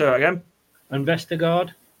 So, again? And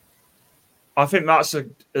Vestergaard? I think that's,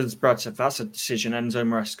 as Brad said, that's a decision Enzo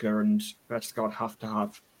Maresca and Vestergaard have to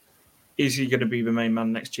have. Is he going to be the main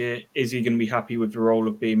man next year? Is he going to be happy with the role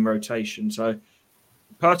of being rotation? So,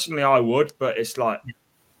 personally, I would, but it's like,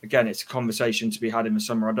 again, it's a conversation to be had in the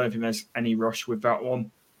summer. I don't think there's any rush with that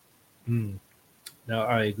one. No,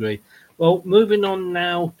 I agree. Well, moving on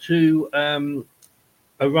now to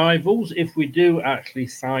arrivals. If we do actually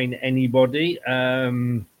sign anybody,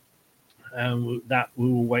 that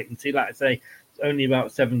we will wait and see. Like I say, only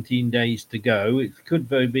about 17 days to go. It could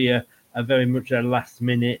be a very much a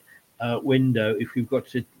last-minute window if we've got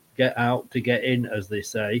to get out to get in, as they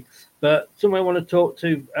say. But someone I want to talk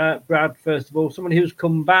to, Brad, first of all, someone who's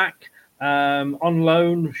come back on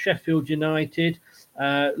loan, Sheffield United,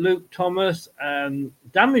 Luke Thomas,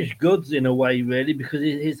 damaged goods in a way, really, because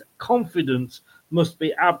his confidence must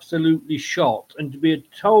be absolutely shot. And to be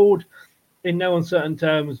told in no uncertain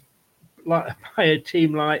terms like by a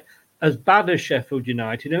team like as bad as Sheffield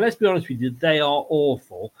United, and let's be honest with you, they are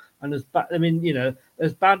awful. And as bad, I mean,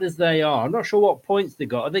 as bad as they are, I'm not sure what points they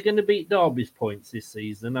got. Are they going to beat Derby's points this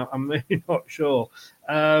season? I'm really not sure.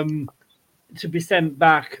 To be sent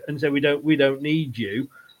back and say we don't need you,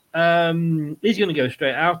 he's going to go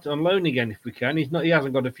straight out on loan again if we can. He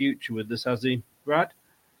hasn't got a future with us, has he, Brad?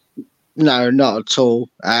 No, not at all.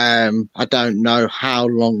 I don't know how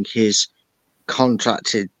long he's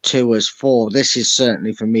contracted to us for. This is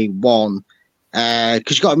certainly for me one,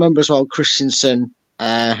 because you've got to remember as well, Christensen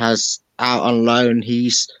has out on loan.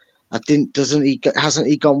 Hasn't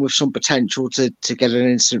he gone with some potential to get an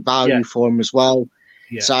instant value for him as well?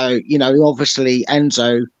 Yeah. So, obviously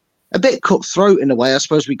Enzo, a bit cutthroat in a way. I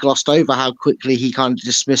suppose we glossed over how quickly he kind of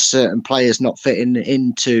dismissed certain players not fitting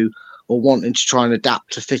into or wanting to try and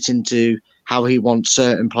adapt to fit into how he wants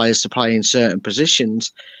certain players to play in certain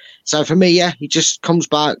positions. So for me, yeah, he just comes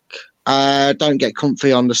back. Don't get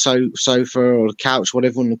comfy on the sofa or the couch,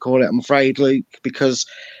 whatever you want to call it, I'm afraid, Luke, because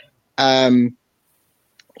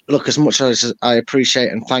look, as much as I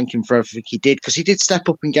appreciate and thank him for everything he did, because he did step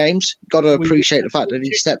up in games. Got to appreciate the fact that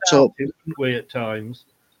he stepped up. We at times.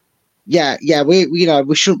 Yeah,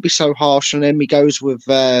 we shouldn't be so harsh on him. He goes with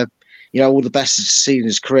all the best he's seen in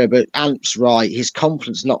his career. But Ant's right, his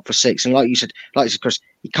confidence not for six, and like you said, Chris,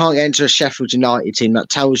 he can't get into a Sheffield United team. That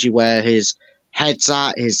tells you where his head's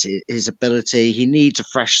at, his ability. He needs a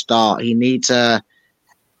fresh start. He needs a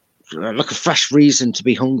fresh reason to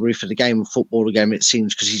be hungry for the game of football again, it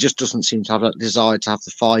seems, because he just doesn't seem to have that desire to have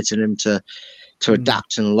the fight in him to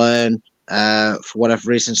adapt and learn for whatever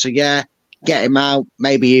reason. So yeah, get him out,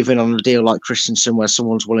 maybe even on a deal like Christensen where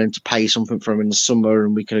someone's willing to pay something for him in the summer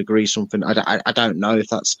and we can agree something. I don't know if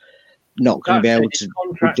that's not going to be able to be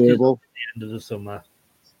doable. At the end of the summer.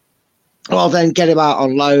 Well, then get him out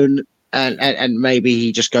on loan and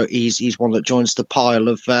maybe he's one that joins the pile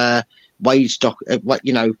of wage doc.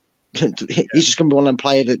 He's just going to be one of them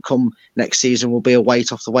players that come next season will be a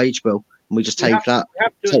weight off the wage bill, and we just take the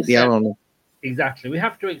L on him. Exactly, we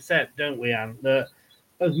have to accept, don't we, Anne, that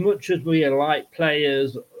as much as we like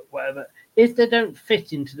players, whatever, if they don't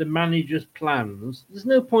fit into the manager's plans, there's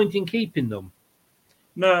no point in keeping them.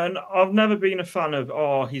 No, and I've never been a fan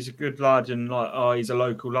of, he's a good lad and he's a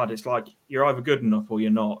local lad. It's like you're either good enough or you're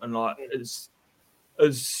not, and as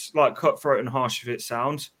like cutthroat and harsh as it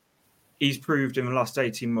sounds, he's proved in the last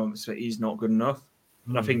 18 months that he's not good enough.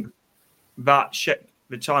 And I think that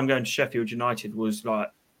the time going to Sheffield United was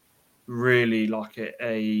like really like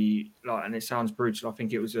and it sounds brutal. I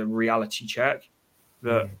think it was a reality check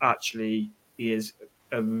that actually he is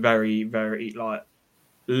a very, very like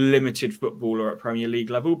limited footballer at Premier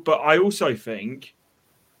League level. But I also think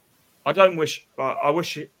I wish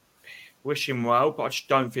him well, but I just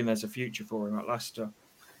don't think there's a future for him at Leicester.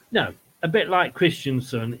 No. A bit like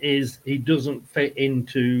Christensen he doesn't fit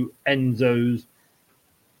into Enzo's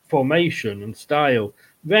formation and style.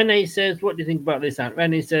 Rene says, what do you think about this, Ant?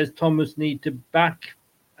 Rene says Thomas need to back,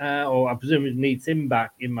 or I presume he needs him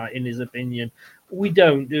back in his opinion. We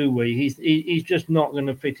don't, do we? He's just not going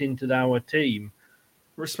to fit into our team.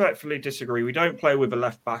 Respectfully disagree. We don't play with a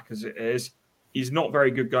left back as it is. He's not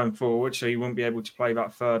very good going forward, so he won't be able to play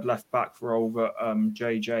that third left back role that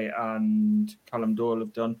JJ and Callum Doyle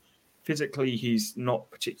have done. Physically, he's not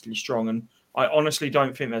particularly strong, and I honestly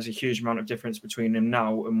don't think there's a huge amount of difference between him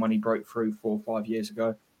now and when he broke through 4 or 5 years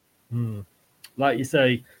ago. Like you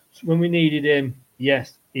say, when we needed him,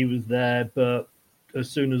 yes, he was there, but as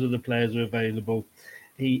soon as other players are available,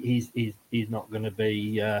 he's not going to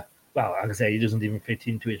be. Like I say, he doesn't even fit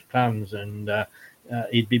into his plans, and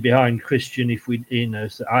he'd be behind Christian if we,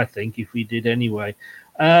 I think if we did anyway.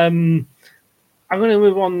 I'm going to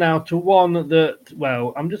move on now to one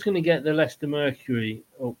that, I'm just going to get the Leicester Mercury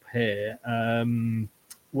up here,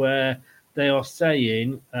 where they are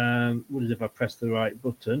saying, what is it if I press the right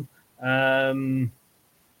button,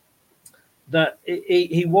 that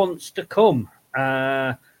he wants to come.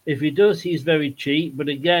 If he does, he's very cheap, but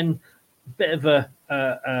again, a bit of a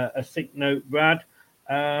sick note, Brad.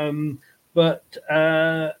 But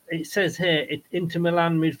it says here, Inter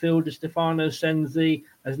Milan midfielder Stefano Sensi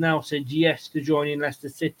has now said yes to joining Leicester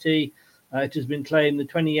City. It has been claimed the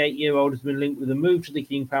 28-year-old has been linked with a move to the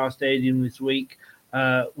King Power Stadium this week,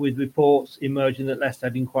 with reports emerging that Leicester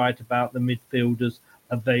had inquired about the midfielder's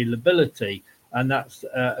availability, and that's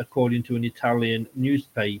according to an Italian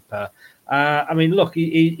newspaper. I mean, look,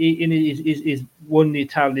 he's won the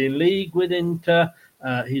Italian League with Inter.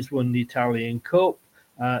 He's won the Italian Cup.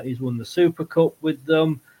 He's won the Super Cup with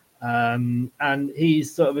them. And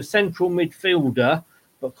he's sort of a central midfielder,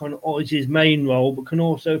 but is his main role, but can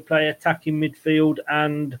also play attacking midfield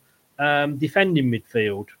and defending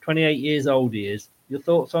midfield. 28 years old he is. Your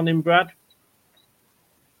thoughts on him, Brad?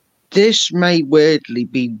 This may weirdly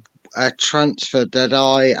be a transfer that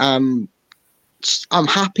I'm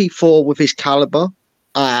happy for with his caliber.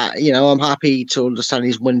 I'm happy to understand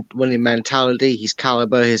his winning mentality, his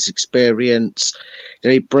caliber, his experience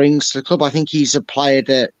that he brings to the club. I think he's a player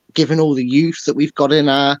that, given all the youth that we've got in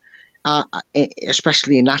our,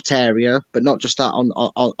 especially in that area, but not just that on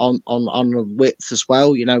the width as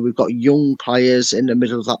well. We've got young players in the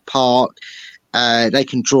middle of that park. They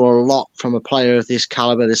can draw a lot from a player of this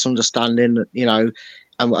caliber, this understanding,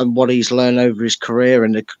 and what he's learned over his career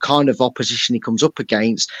and the kind of opposition he comes up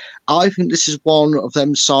against. I think this is one of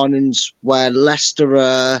them signings where Leicester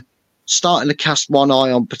are starting to cast one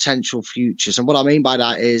eye on potential futures. And what I mean by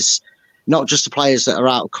that is not just the players that are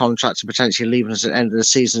out of contract and potentially leaving us at the end of the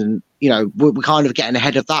season. We're kind of getting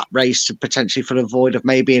ahead of that race to potentially fill a void of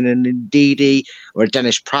maybe an Ndidi or a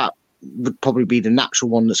Dennis Pratt would probably be the natural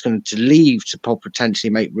one that's going to leave to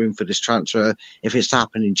potentially make room for this transfer if it's to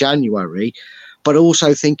happen in January. But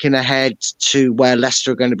also thinking ahead to where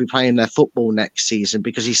Leicester are going to be playing their football next season,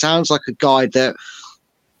 because he sounds like a guy that,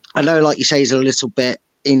 I know, like you say, he's a little bit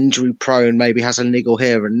injury prone, maybe has a niggle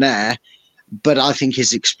here and there, but I think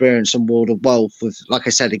his experience and world of wealth with, like I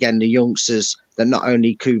said, again, the youngsters that not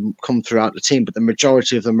only could come throughout the team, but the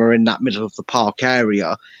majority of them are in that middle of the park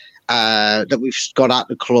area that we've got at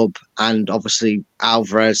the club, and obviously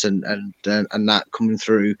Alvarez and that coming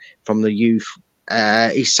through from the youth.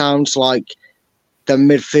 He sounds like the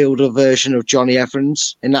midfielder version of Johnny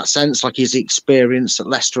Evans in that sense, like his experience that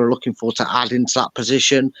Leicester are looking for to add into that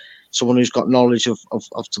position. Someone who's got knowledge of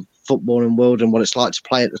the footballing world and what it's like to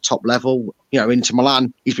play at the top level. Inter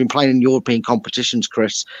Milan, he's been playing in European competitions,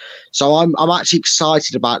 Chris. So I'm actually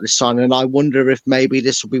excited about this signing, and I wonder if maybe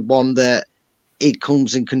this will be one that it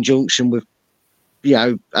comes in conjunction with,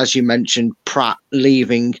 as you mentioned, Pratt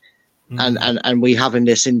leaving. And we having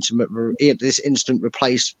this instant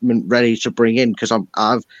replacement ready to bring in, because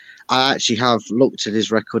I actually have looked at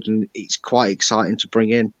his record and it's quite exciting to bring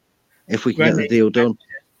in if we can get the deal done.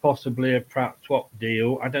 Possibly a Pratt swap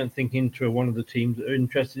deal. I don't think Inter are one of the teams that are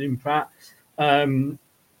interested in Pratt.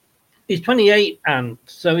 He's 28, and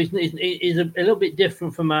so he's a little bit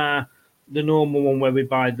different from the normal one where we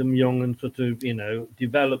buy them young and sort of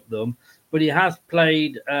develop them. But he has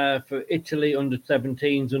played for Italy under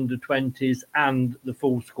 17s, under 20s, and the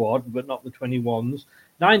full squad, but not the 21s.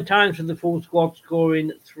 9 times for the full squad,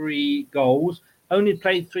 scoring 3 goals. Only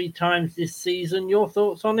played 3 times this season. Your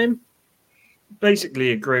thoughts on him?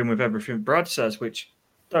 Basically agreeing with everything Brad says, which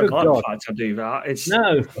don't like the fact I do that.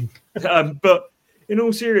 No. But in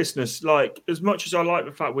all seriousness, like, as much as I like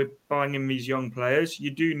the fact we're buying in these young players, you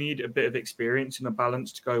do need a bit of experience and a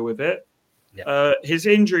balance to go with it. Yeah. His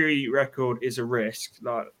injury record is a risk,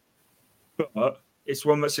 but it's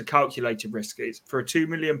one that's a calculated risk. It's for a £2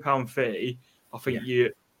 million fee. I think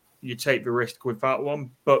you take the risk with that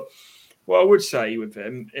one. But what I would say with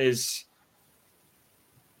him is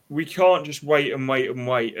we can't just wait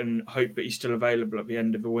and hope that he's still available at the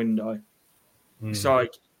end of the window. It's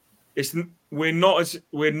like we're not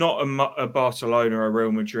a Barcelona or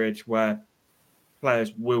Real Madrid where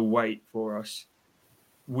players will wait for us.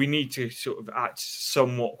 We need to sort of act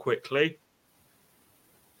somewhat quickly.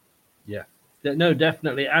 Yeah, no,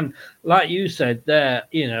 definitely. And like you said there,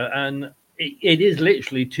 and it is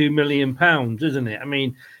literally £2 million, isn't it? I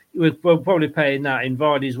mean, we're probably paying that in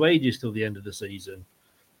Vardy's wages till the end of the season.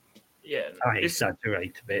 Yeah. I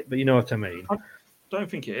exaggerate a bit, but you know what I mean. I don't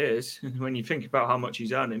think it is when you think about how much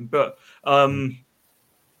he's earning. But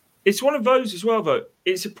it's one of those as well, though.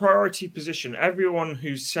 It's a priority position. Everyone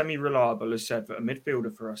who's semi-reliable has said that a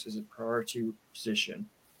midfielder for us is a priority position.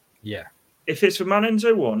 Yeah. If it's for man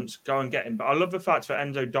Enzo wants, go and get him. But I love the fact that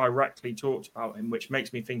Enzo directly talked about him, which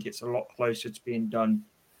makes me think it's a lot closer to being done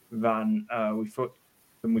than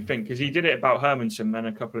we think. Because he did it about Hermanson, then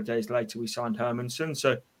a couple of days later we signed Hermanson.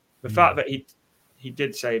 So the fact that he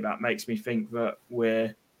did say that makes me think that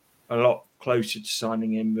we're a lot closer to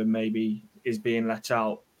signing him than maybe is being let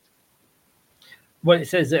out. Well, it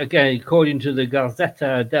says that, again, according to the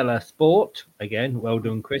Gazzetta dello Sport, again, well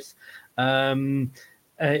done, Chris,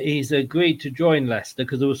 he's agreed to join Leicester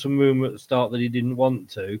because there was some rumour at the start that he didn't want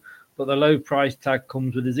to, but the low price tag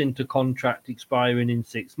comes with his inter-contract expiring in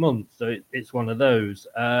 6 months, so it's one of those.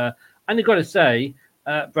 And you've got to say,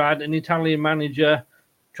 Brad, an Italian manager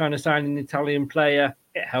trying to sign an Italian player,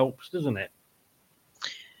 it helps, doesn't it?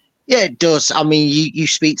 Yeah, it does. I mean, you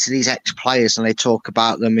speak to these ex-players and they talk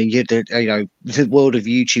about them, and the world of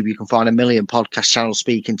YouTube, you can find a million podcast channels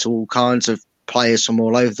speaking to all kinds of players from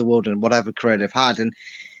all over the world and whatever career they've had, and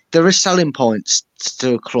there are selling points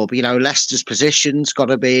to a club. Leicester's position's got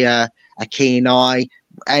to be a keen eye.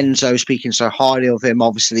 Enzo speaking so highly of him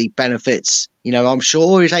obviously benefits. I'm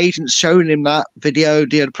sure his agent's shown him that video,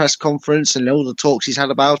 the press conference, and all the talks he's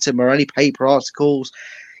had about him, or any paper articles.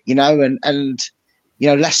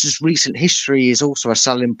 Leicester's recent history is also a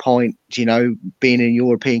selling point. Being in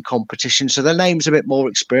European competition, so their name's a bit more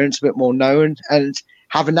experienced, a bit more known, and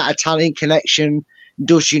having that Italian connection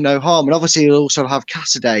does you no harm. And obviously he'll also have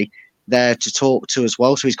Cassidy there to talk to as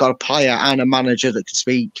well, so he's got a player and a manager that can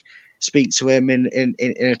speak to him in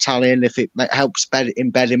Italian if it helps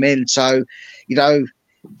embed him in. So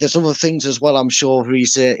there's other things as well I'm sure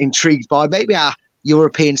he's intrigued by. Maybe our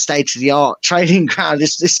European state-of-the-art training ground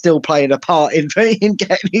is still playing a part in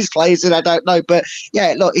getting these players in. I don't know, but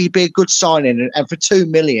yeah, look, he'd be a good signing, and for 2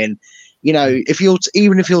 million, if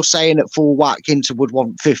you're saying at full whack, Inter would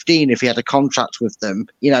want 15 if he had a contract with them.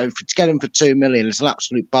 To get him for 2 million, it's an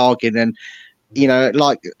absolute bargain. And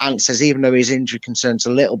like Ant says, even though his injury concern's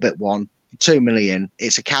a little bit 2 million,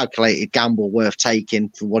 it's a calculated gamble worth taking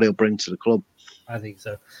for what he'll bring to the club. I think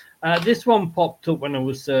so. This one popped up when I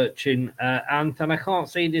was searching, Ant, and I can't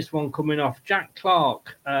see this one coming off. Jack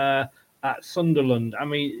Clark at Sunderland. I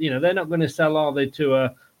mean, they're not going to sell, are they,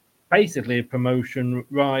 to basically a promotion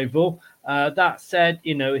rival? That said,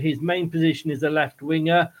 his main position is a left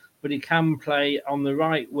winger, but he can play on the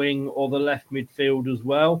right wing or the left midfield as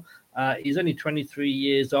well. He's only 23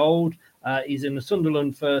 years old. He's in the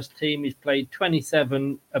Sunderland first team. He's played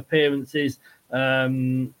 27 appearances.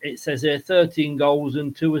 It says here 13 goals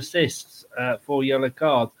and 2 assists, 4 yellow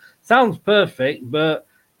cards. Sounds perfect, but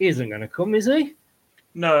he isn't going to come, is he?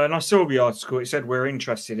 No, and I saw the article. It said we're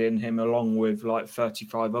interested in him along with like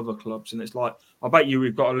 35 other clubs. And it's like, I bet you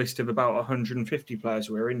we've got a list of about 150 players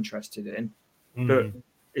we're interested in. But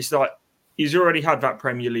it's like, he's already had that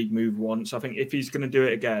Premier League move once. I think if he's going to do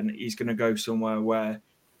it again, he's going to go somewhere where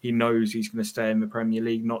he knows he's going to stay in the Premier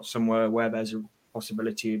League, not somewhere where there's a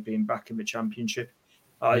possibility of being back in the Championship.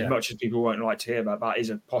 As much as people won't like to hear that is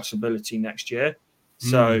a possibility next year.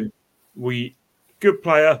 So good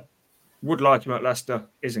player, would like him at Leicester,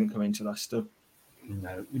 isn't coming to Leicester.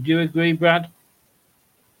 No. Would you agree, Brad?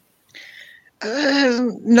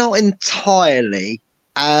 Not entirely.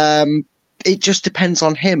 It just depends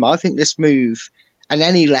on him. I think this move, and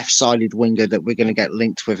any left-sided winger that we're going to get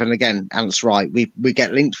linked with, and again, Ant's right, we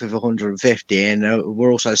get linked with 150, and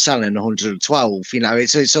we're also selling 112.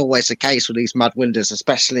 It's always the case with these mad windows,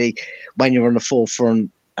 especially when you're on the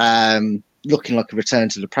forefront. Looking like a return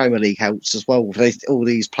to the Premier League helps as well. All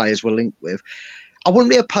these players we're linked with. I wouldn't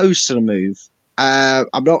be opposed to the move.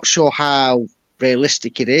 I'm not sure how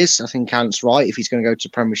realistic it is. I think Ant's right. If he's going to go to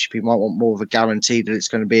Premiership, he might want more of a guarantee that it's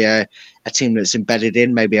going to be a team that's embedded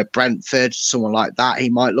in, maybe a Brentford, someone like that he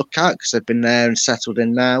might look at because they've been there and settled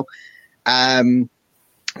in now.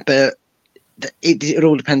 But it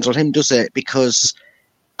all depends on him, does it? Because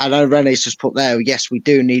I know Rene's just put there, yes, we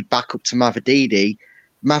do need backup to Mavididi.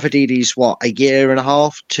 Mavididi's a year and a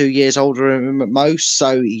half, 2 years older than him at most,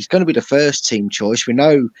 so he's going to be the first team choice. We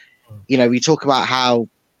know, we talk about how,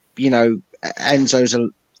 Enzo's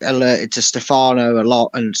alerted to Stefano a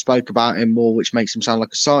lot and spoke about him more, which makes him sound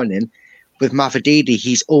like a signing. With Mavididi,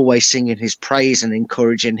 he's always singing his praise and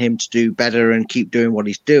encouraging him to do better and keep doing what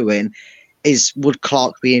he's doing. Would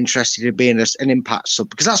Clark be interested in being an impact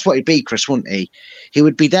sub? Because that's what he'd be, Chris, wouldn't he? He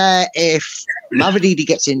would be there if Mavididi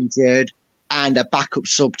gets injured and a backup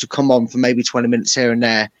sub to come on for maybe 20 minutes here and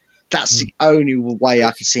there. That's the only way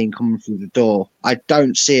I could see him coming through the door. I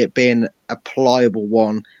don't see it being a pliable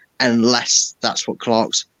one unless that's what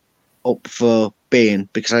Clark's up for being,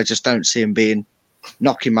 because I just don't see him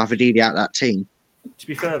knocking Mavididi out of that team. To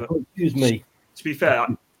be fair, excuse me. To be fair,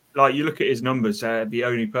 like you look at his numbers, the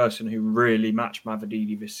only person who really matched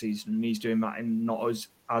Mavididi this season, and he's doing that in not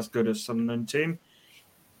as good as Sunderland team.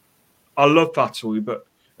 I love Fatawu,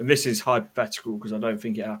 and this is hypothetical because I don't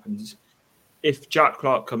think it happens. If Jack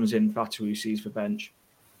Clark comes in, Fatawu sees the bench.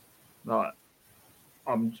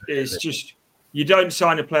 It's just, you don't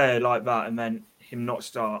sign a player like that and then him not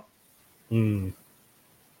start. No,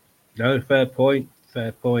 fair point.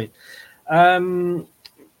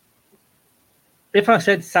 If I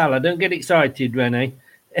said Salah, don't get excited, Rene.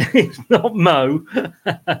 It's not Mo.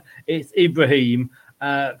 It's Ibrahim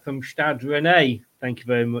from Stade Rennais. Thank you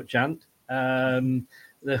very much, Ant.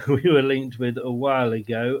 That we were linked with a while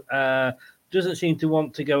ago. Doesn't seem to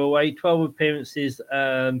want to go away. 12 appearances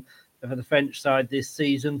for the French side this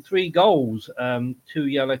season. 3 goals, 2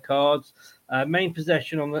 yellow cards. Main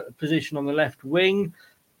position on the left wing,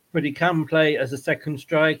 but he can play as a second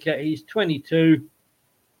striker. He's 22,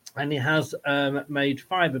 and he has made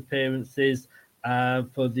 5 appearances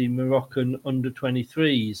for the Moroccan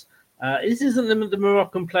under-23s. This isn't the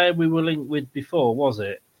Moroccan player we were linked with before, was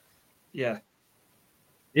it? Yeah.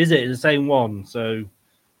 Is it the same one? So,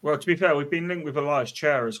 well, to be fair, we've been linked with Elias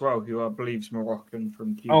Chair as well, who I believe is Moroccan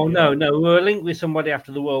from QPR. Oh, no, we were linked with somebody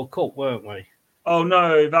after the World Cup, weren't we? Oh,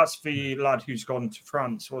 no, that's the lad who's gone to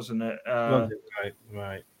France, wasn't it? Was it?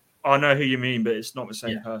 Right. I know who you mean, but it's not the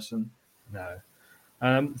same person. No.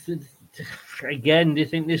 Again, do you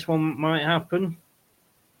think this one might happen?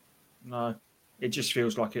 No, it just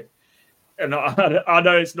feels like it. And I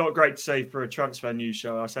know it's not great to say for a transfer news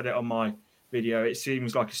show. I said it on my video. It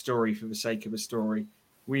seems like a story for the sake of a story.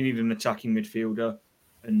 We need an attacking midfielder,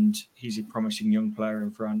 and he's a promising young player in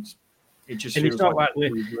France. It just feels like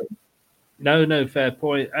we're... No, fair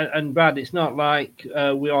point. And Brad, it's not like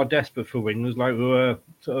we are desperate for wingers like we were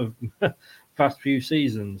sort of past few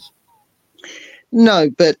seasons. No,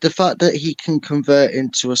 but the fact that he can convert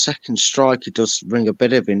into a second striker does bring a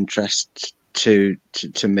bit of interest to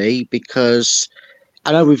me, because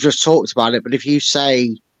I know we've just talked about it, but if you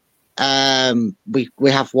say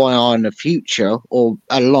we have one eye on the future or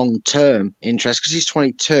a long-term interest, because he's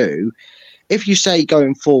 22, if you say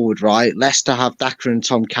going forward, right, Leicester have Daka and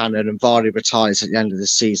Tom Cannon and Vardy retires at the end of the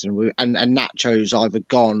season, and Nacho's either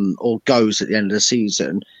gone or goes at the end of the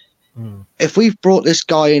season. If we've brought this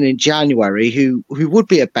guy in January, who would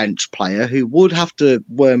be a bench player, who would have to not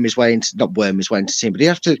worm his way into the team, but he'd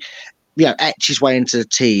have to, etch his way into the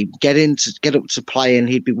team, get up to play, and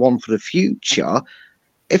he'd be one for the future.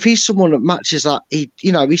 If he's someone that matches that,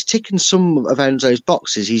 he's ticking some of Enzo's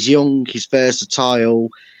boxes. He's young, he's versatile.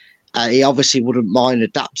 He obviously wouldn't mind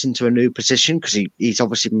adapting to a new position, because he's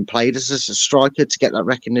obviously been played as a striker to get that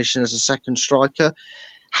recognition as a second striker.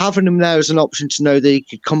 Having him there as an option to know that he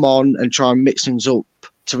could come on and try and mix things up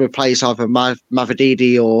to replace either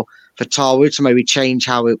Mavididi or Fatawu, to maybe change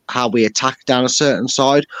how we attack down a certain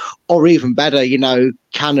side, or even better,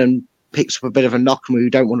 Cannon picks up a bit of a knock and we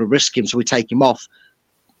don't want to risk him, so we take him off.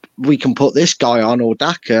 We can put this guy on, or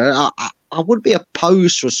Daka. I would be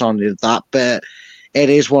opposed to something of that, but it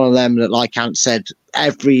is one of them that, like Ant said,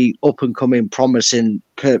 every up-and-coming, promising,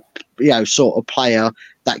 sort of player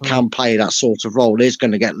that can play that sort of role is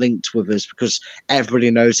going to get linked with us, because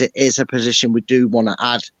everybody knows it is a position we do want to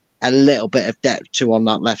add a little bit of depth to on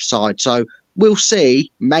that left side. So we'll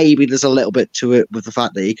see. Maybe there's a little bit to it with the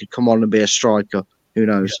fact that he could come on and be a striker. Who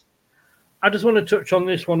knows? I just want to touch on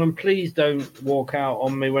this one, and please don't walk out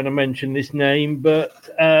on me when I mention this name, but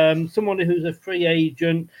someone who's a free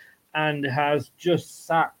agent and has just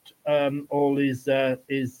sacked all his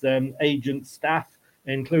agent staff,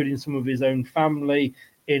 including some of his own family,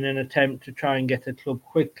 in an attempt to try and get a club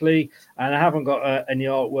quickly. And I haven't got any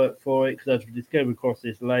artwork for it because I just came across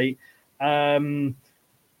this late. Jesse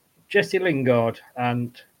Lingard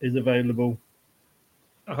is available.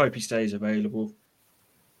 I hope he stays available.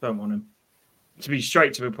 Don't want him. To be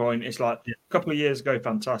straight to the point, it's like a couple of years ago,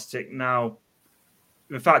 fantastic. Now,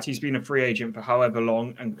 the fact he's been a free agent for however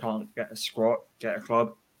long and can't get a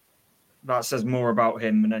club, that says more about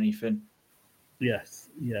him than anything. Yes,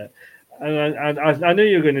 yeah. And I knew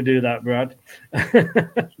you were going to do that, Brad.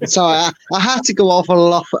 So I had to go off and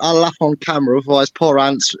laugh on camera, otherwise poor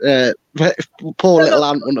little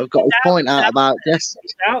Ant wouldn't have got his point out about this.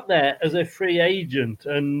 He's out there as a free agent,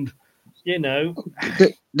 and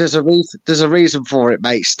there's a reason for it,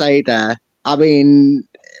 mate. Stay there. I mean,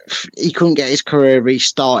 he couldn't get his career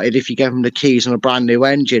restarted if you gave him the keys on a brand new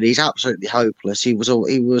engine. He's absolutely hopeless. He was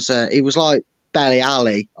like Belly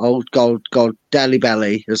Ali, old God Deli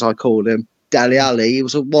Belly, as I called him. Deli Ali. He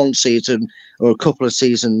was a one season or a couple of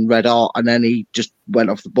seasons red hot, and then he just went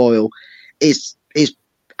off the boil. His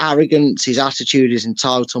arrogance, his attitude, his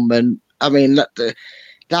entitlement. I mean,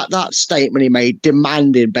 that statement he made,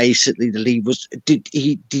 demanding basically that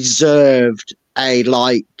he deserved a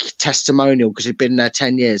testimonial because he'd been there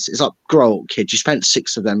 10 years. It's like, grow up, kid. You spent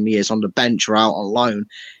 6 of them years on the bench or out on loan.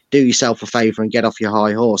 do yourself a favour and get off your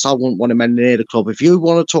high horse. I wouldn't want him anywhere near the club. If you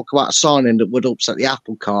want to talk about a signing that would upset the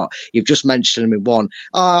apple cart, you've just mentioned him in one.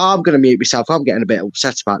 I'm going to mute myself. I'm getting a bit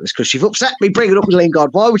upset about this because you've upset me bringing up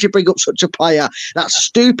Lingard. Why would you bring up such a player? That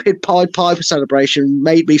stupid Pied Piper celebration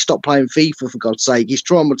made me stop playing FIFA, for God's sake. He's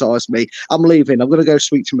traumatised me. I'm leaving. I'm going to go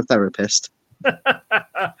speak to my therapist.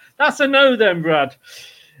 That's a no then, Brad.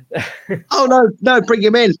 Oh, no, bring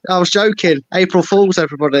him in. I was joking. April Fools,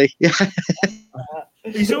 everybody. Yeah.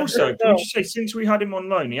 He's also, can you say, since we had him on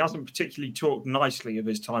loan, he hasn't particularly talked nicely of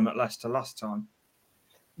his time at Leicester last time.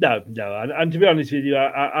 No. And to be honest with you,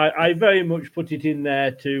 I very much put it in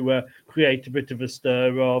there to create a bit of a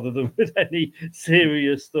stir rather than with any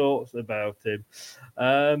serious thoughts about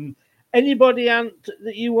him. Anybody, Ant,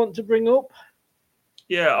 that you want to bring up?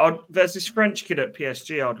 Yeah, there's this French kid at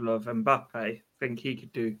PSG I'd love, Mbappe. I think he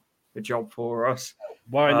could do the job for us.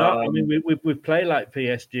 Why not? I mean, we play like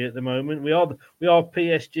PSG at the moment. We are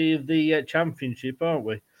PSG of the Championship, aren't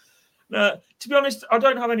we? To be honest, I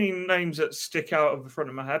don't have any names that stick out of the front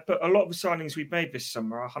of my head, but a lot of the signings we've made this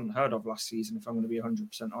summer I hadn't heard of last season, if I'm going to be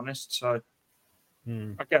 100% honest. So,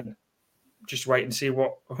 again, just wait and see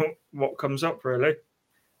what comes up, really.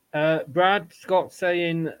 Brad, Scott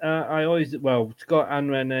saying, Scott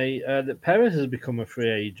and Renee, that Perez has become a free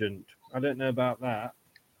agent. I don't know about that.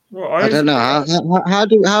 Well, I don't know.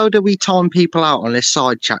 How do we time people out on this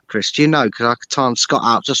side chat, Chris? Do you know? Because I could time Scott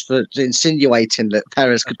out just for insinuating that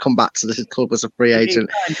Perez could come back to the club as a free agent.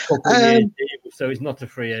 So he's not a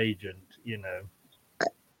free agent, you know.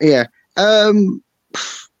 Yeah.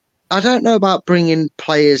 I don't know about bringing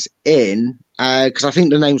players in because I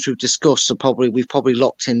think the names we've discussed we've probably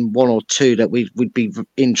locked in one or two that we'd be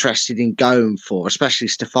interested in going for. Especially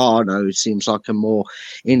Stefano seems like a more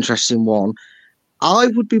interesting one. I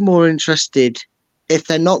would be more interested if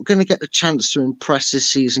they're not going to get the chance to impress this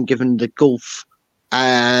season, given the gulf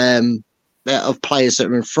of players that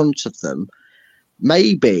are in front of them.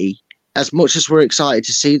 Maybe, as much as we're excited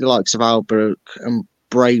to see the likes of Albrook and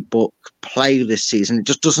Braybook play this season, it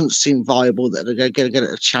just doesn't seem viable that they're going to get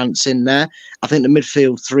a chance in there. I think the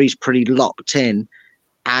midfield three is pretty locked in.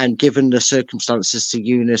 And given the circumstances to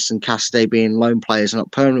Eunice and Cassidy being loan players and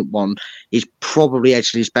not permanent one, he's probably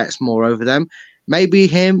edged his bets more over them. Maybe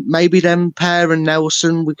him, maybe them pair and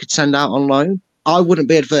Nelson we could send out on loan. I wouldn't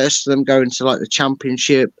be adverse to them going to like the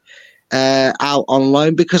Championship out on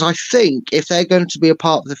loan, because I think if they're going to be a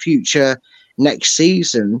part of the future next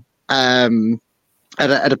season at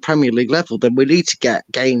a Premier League level, then we need to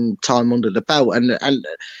get game time under the belt. And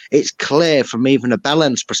it's clear from even a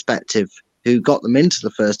Bellend's perspective, who got them into the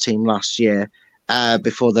first team last year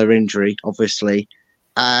before their injury, obviously,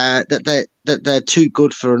 that they're too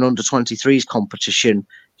good for an under-23s competition,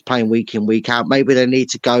 playing week in, week out. Maybe they need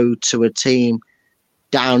to go to a team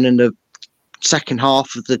down in the second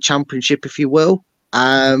half of the Championship, if you will.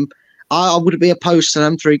 I wouldn't be opposed to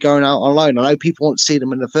them three going out on loan. I know people want to see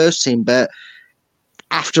them in the first team, but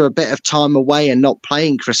after a bit of time away and not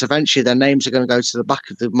playing, Chris, eventually their names are going to go to the back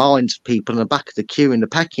of the minds of people and the back of the queue in the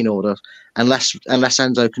pecking order, unless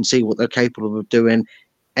Enzo can see what they're capable of doing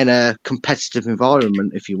in a competitive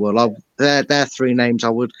environment, if you will. They're three names I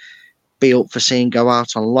would be up for seeing go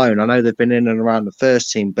out on loan. I know they've been in and around the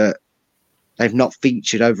first team, but they've not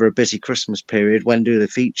featured over a busy Christmas period. When do they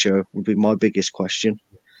feature would be my biggest question.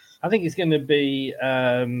 I think it's going to be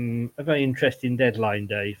a very interesting deadline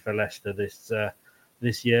day for Leicester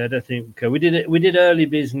this year. I don't think we did early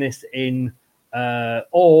business in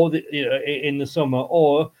in the summer,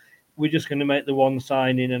 or we're just going to make the one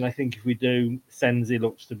signing, and I think if we do, SENSI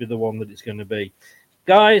looks to be the one that it's going to be.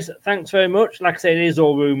 Guys, thanks very much. Like I said, it is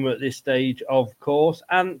all rumour at this stage, of course.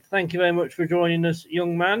 And thank you very much for joining us,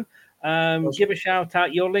 young man. Give a shout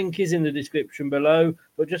out. Your link is in the description below,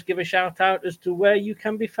 but just give a shout out as to where you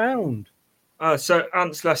can be found. So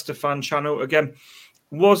Ant's Leicester fan channel, again,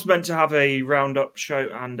 was meant to have a roundup show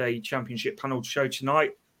and a Championship panel show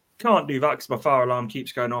tonight. Can't do that because my fire alarm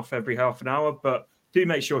keeps going off every half an hour, but do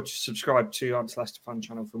make sure to subscribe to Ant's Leicester fan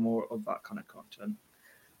channel for more of that kind of content.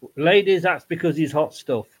 Ladies, that's because he's hot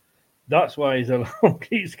stuff. That's why his alarm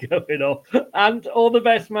keeps going off. And all the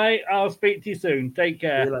best, mate. I'll speak to you soon. Take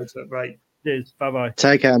care. See you later, mate. Cheers. Bye-bye.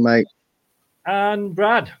 Take care, mate. And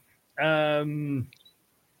Brad, tell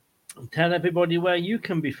everybody where you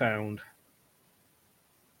can be found.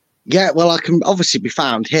 Yeah, well, I can obviously be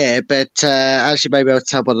found here, but as you may be able to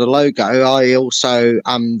tell by the logo, I also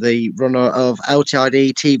am the runner of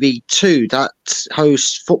LTID TV2, that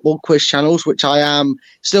hosts football quiz channels, which I am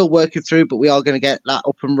still working through, but we are going to get that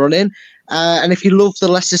up and running. And if you love the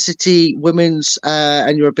Leicester City women's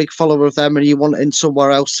and you're a big follower of them and you want in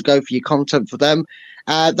somewhere else to go for your content for them,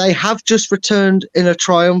 they have just returned in a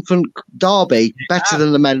triumphant derby, better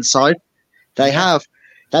than the men's side. They have.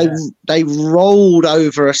 They rolled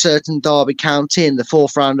over a certain Derby county in the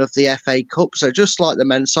fourth round of the FA Cup. So just like the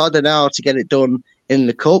men's side, they know how to get it done in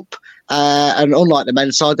the Cup. And unlike the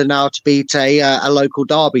men's side, they know how to beat a local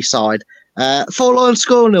Derby side. 4-line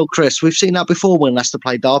score nil, Chris. We've seen that before when Leicester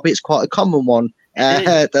play Derby. It's quite a common one.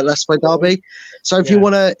 That Leicester play Derby. So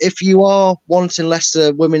if you are wanting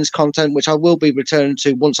Leicester women's content, which I will be returning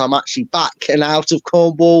to once I'm actually back and out of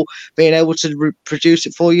Cornwall, being able to produce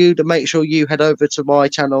it for you, to make sure you head over to my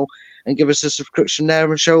channel and give us a subscription there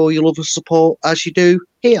and show all your love and support as you do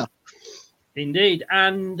here. Indeed,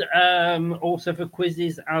 and also for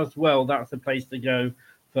quizzes as well. That's the place to go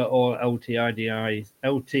for all LTIDs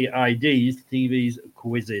TV's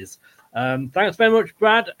quizzes. Thanks very much,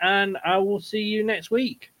 Brad, and I will see you next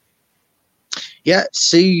week. Yeah,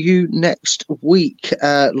 see you next week.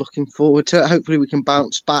 Looking forward to it. Hopefully we can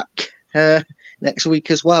bounce back next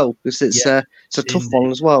week as well, because it's a tough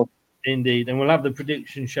one as well. Indeed, and we'll have the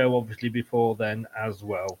prediction show obviously before then as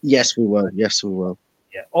well. Yes, we will. Yeah,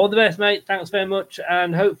 all the best, mate. Thanks very much,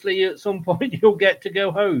 and hopefully at some point you'll get to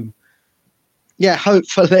go home. Yeah,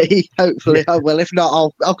 hopefully I will. If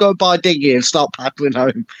not, I'll go buy dinghy and start paddling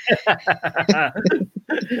home.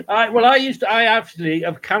 Well, I actually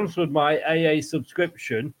have cancelled my AA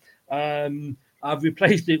subscription. I've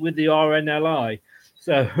replaced it with the RNLI.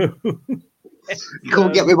 So you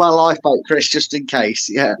can't get me my lifeboat, Chris, just in case.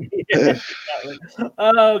 Yeah. Exactly.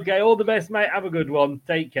 Okay, all the best, mate. Have a good one.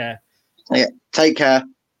 Take care. Yeah, take care.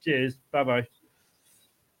 Cheers. Bye-bye.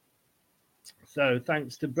 So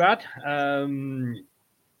thanks to Brad. And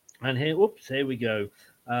here we go.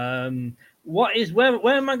 Where am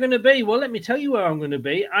I going to be? Well, let me tell you where I'm going to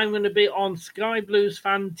be. I'm going to be on Sky Blues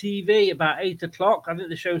Fan TV about 8 o'clock. I think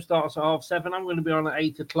the show starts at 7:30. I'm going to be on at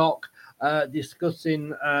 8 o'clock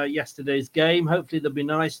discussing yesterday's game. Hopefully they'll be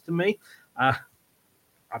nice to me. I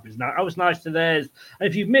was nice to theirs. And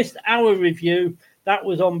if you've missed our review, that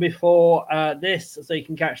was on before this, so you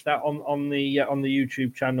can catch that on the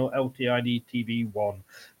YouTube channel LTID TV 1.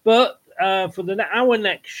 But for our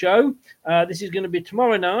next show, this is going to be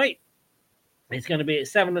tomorrow night. It's going to be at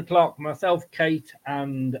 7 o'clock. Myself, Kate,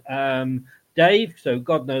 and Dave. So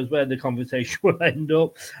God knows where the conversation will end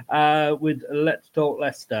up with Let's Talk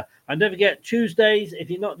Leicester. And don't forget, Tuesdays,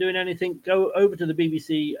 if you're not doing anything, go over to the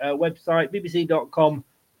BBC website,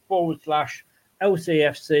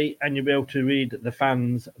 bbc.com/LCFC, and you'll be able to read the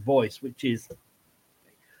fans' voice, which is,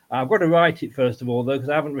 I've got to write it first of all, though, because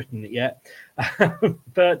I haven't written it yet.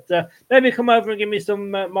 But maybe come over and give me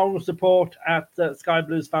some moral support at Sky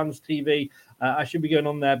Blues Fans TV. I should be going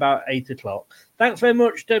on there about 8 o'clock. Thanks very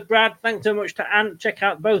much to Brad. Thanks so much to Ant. Check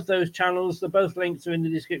out both those channels. Both links are in the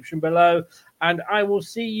description below. And I will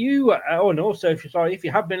see you. And also, if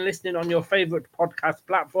you have been listening on your favourite podcast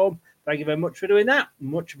platform, thank you very much for doing that.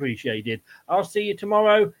 Much appreciated. I'll see you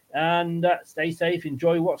tomorrow, and stay safe.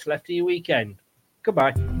 Enjoy what's left of your weekend.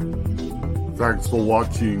 Goodbye. Thanks for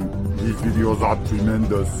watching. These videos are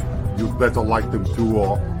tremendous. You better like them too,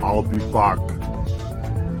 or I'll be back.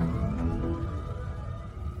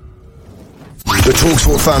 The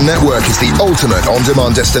TalkSport Fan Network is the ultimate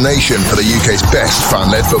on-demand destination for the UK's best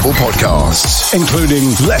fan-led football podcasts,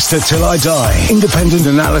 including Leicester Till I Die, independent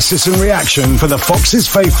analysis and reaction for the Foxes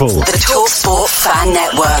faithful. The TalkSport Fan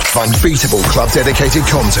Network, unbeatable club-dedicated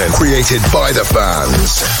content created by the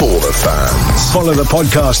fans for the fans. Follow the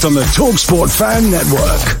podcast on the TalkSport Fan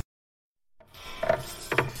Network.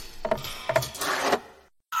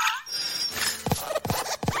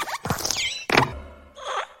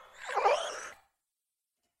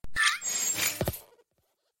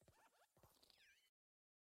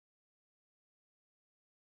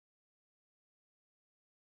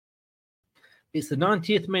 It's the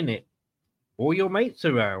 90th minute. All your mates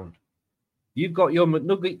around. You've got your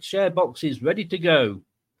McNugget share boxes ready to go.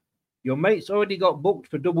 Your mates already got booked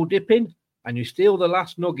for double dipping, and you steal the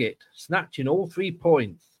last nugget, snatching all 3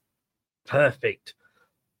 points. Perfect.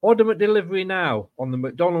 Order McDelivery now on the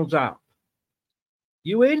McDonald's app.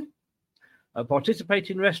 You in? At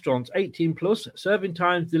participating restaurants, 18 plus, serving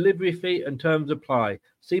times, delivery fee and terms apply.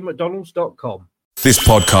 See mcdonalds.com. This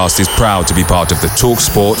podcast is proud to be part of the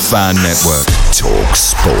TalkSport Fan Network.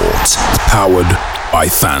 TalkSport. Powered by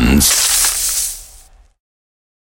fans.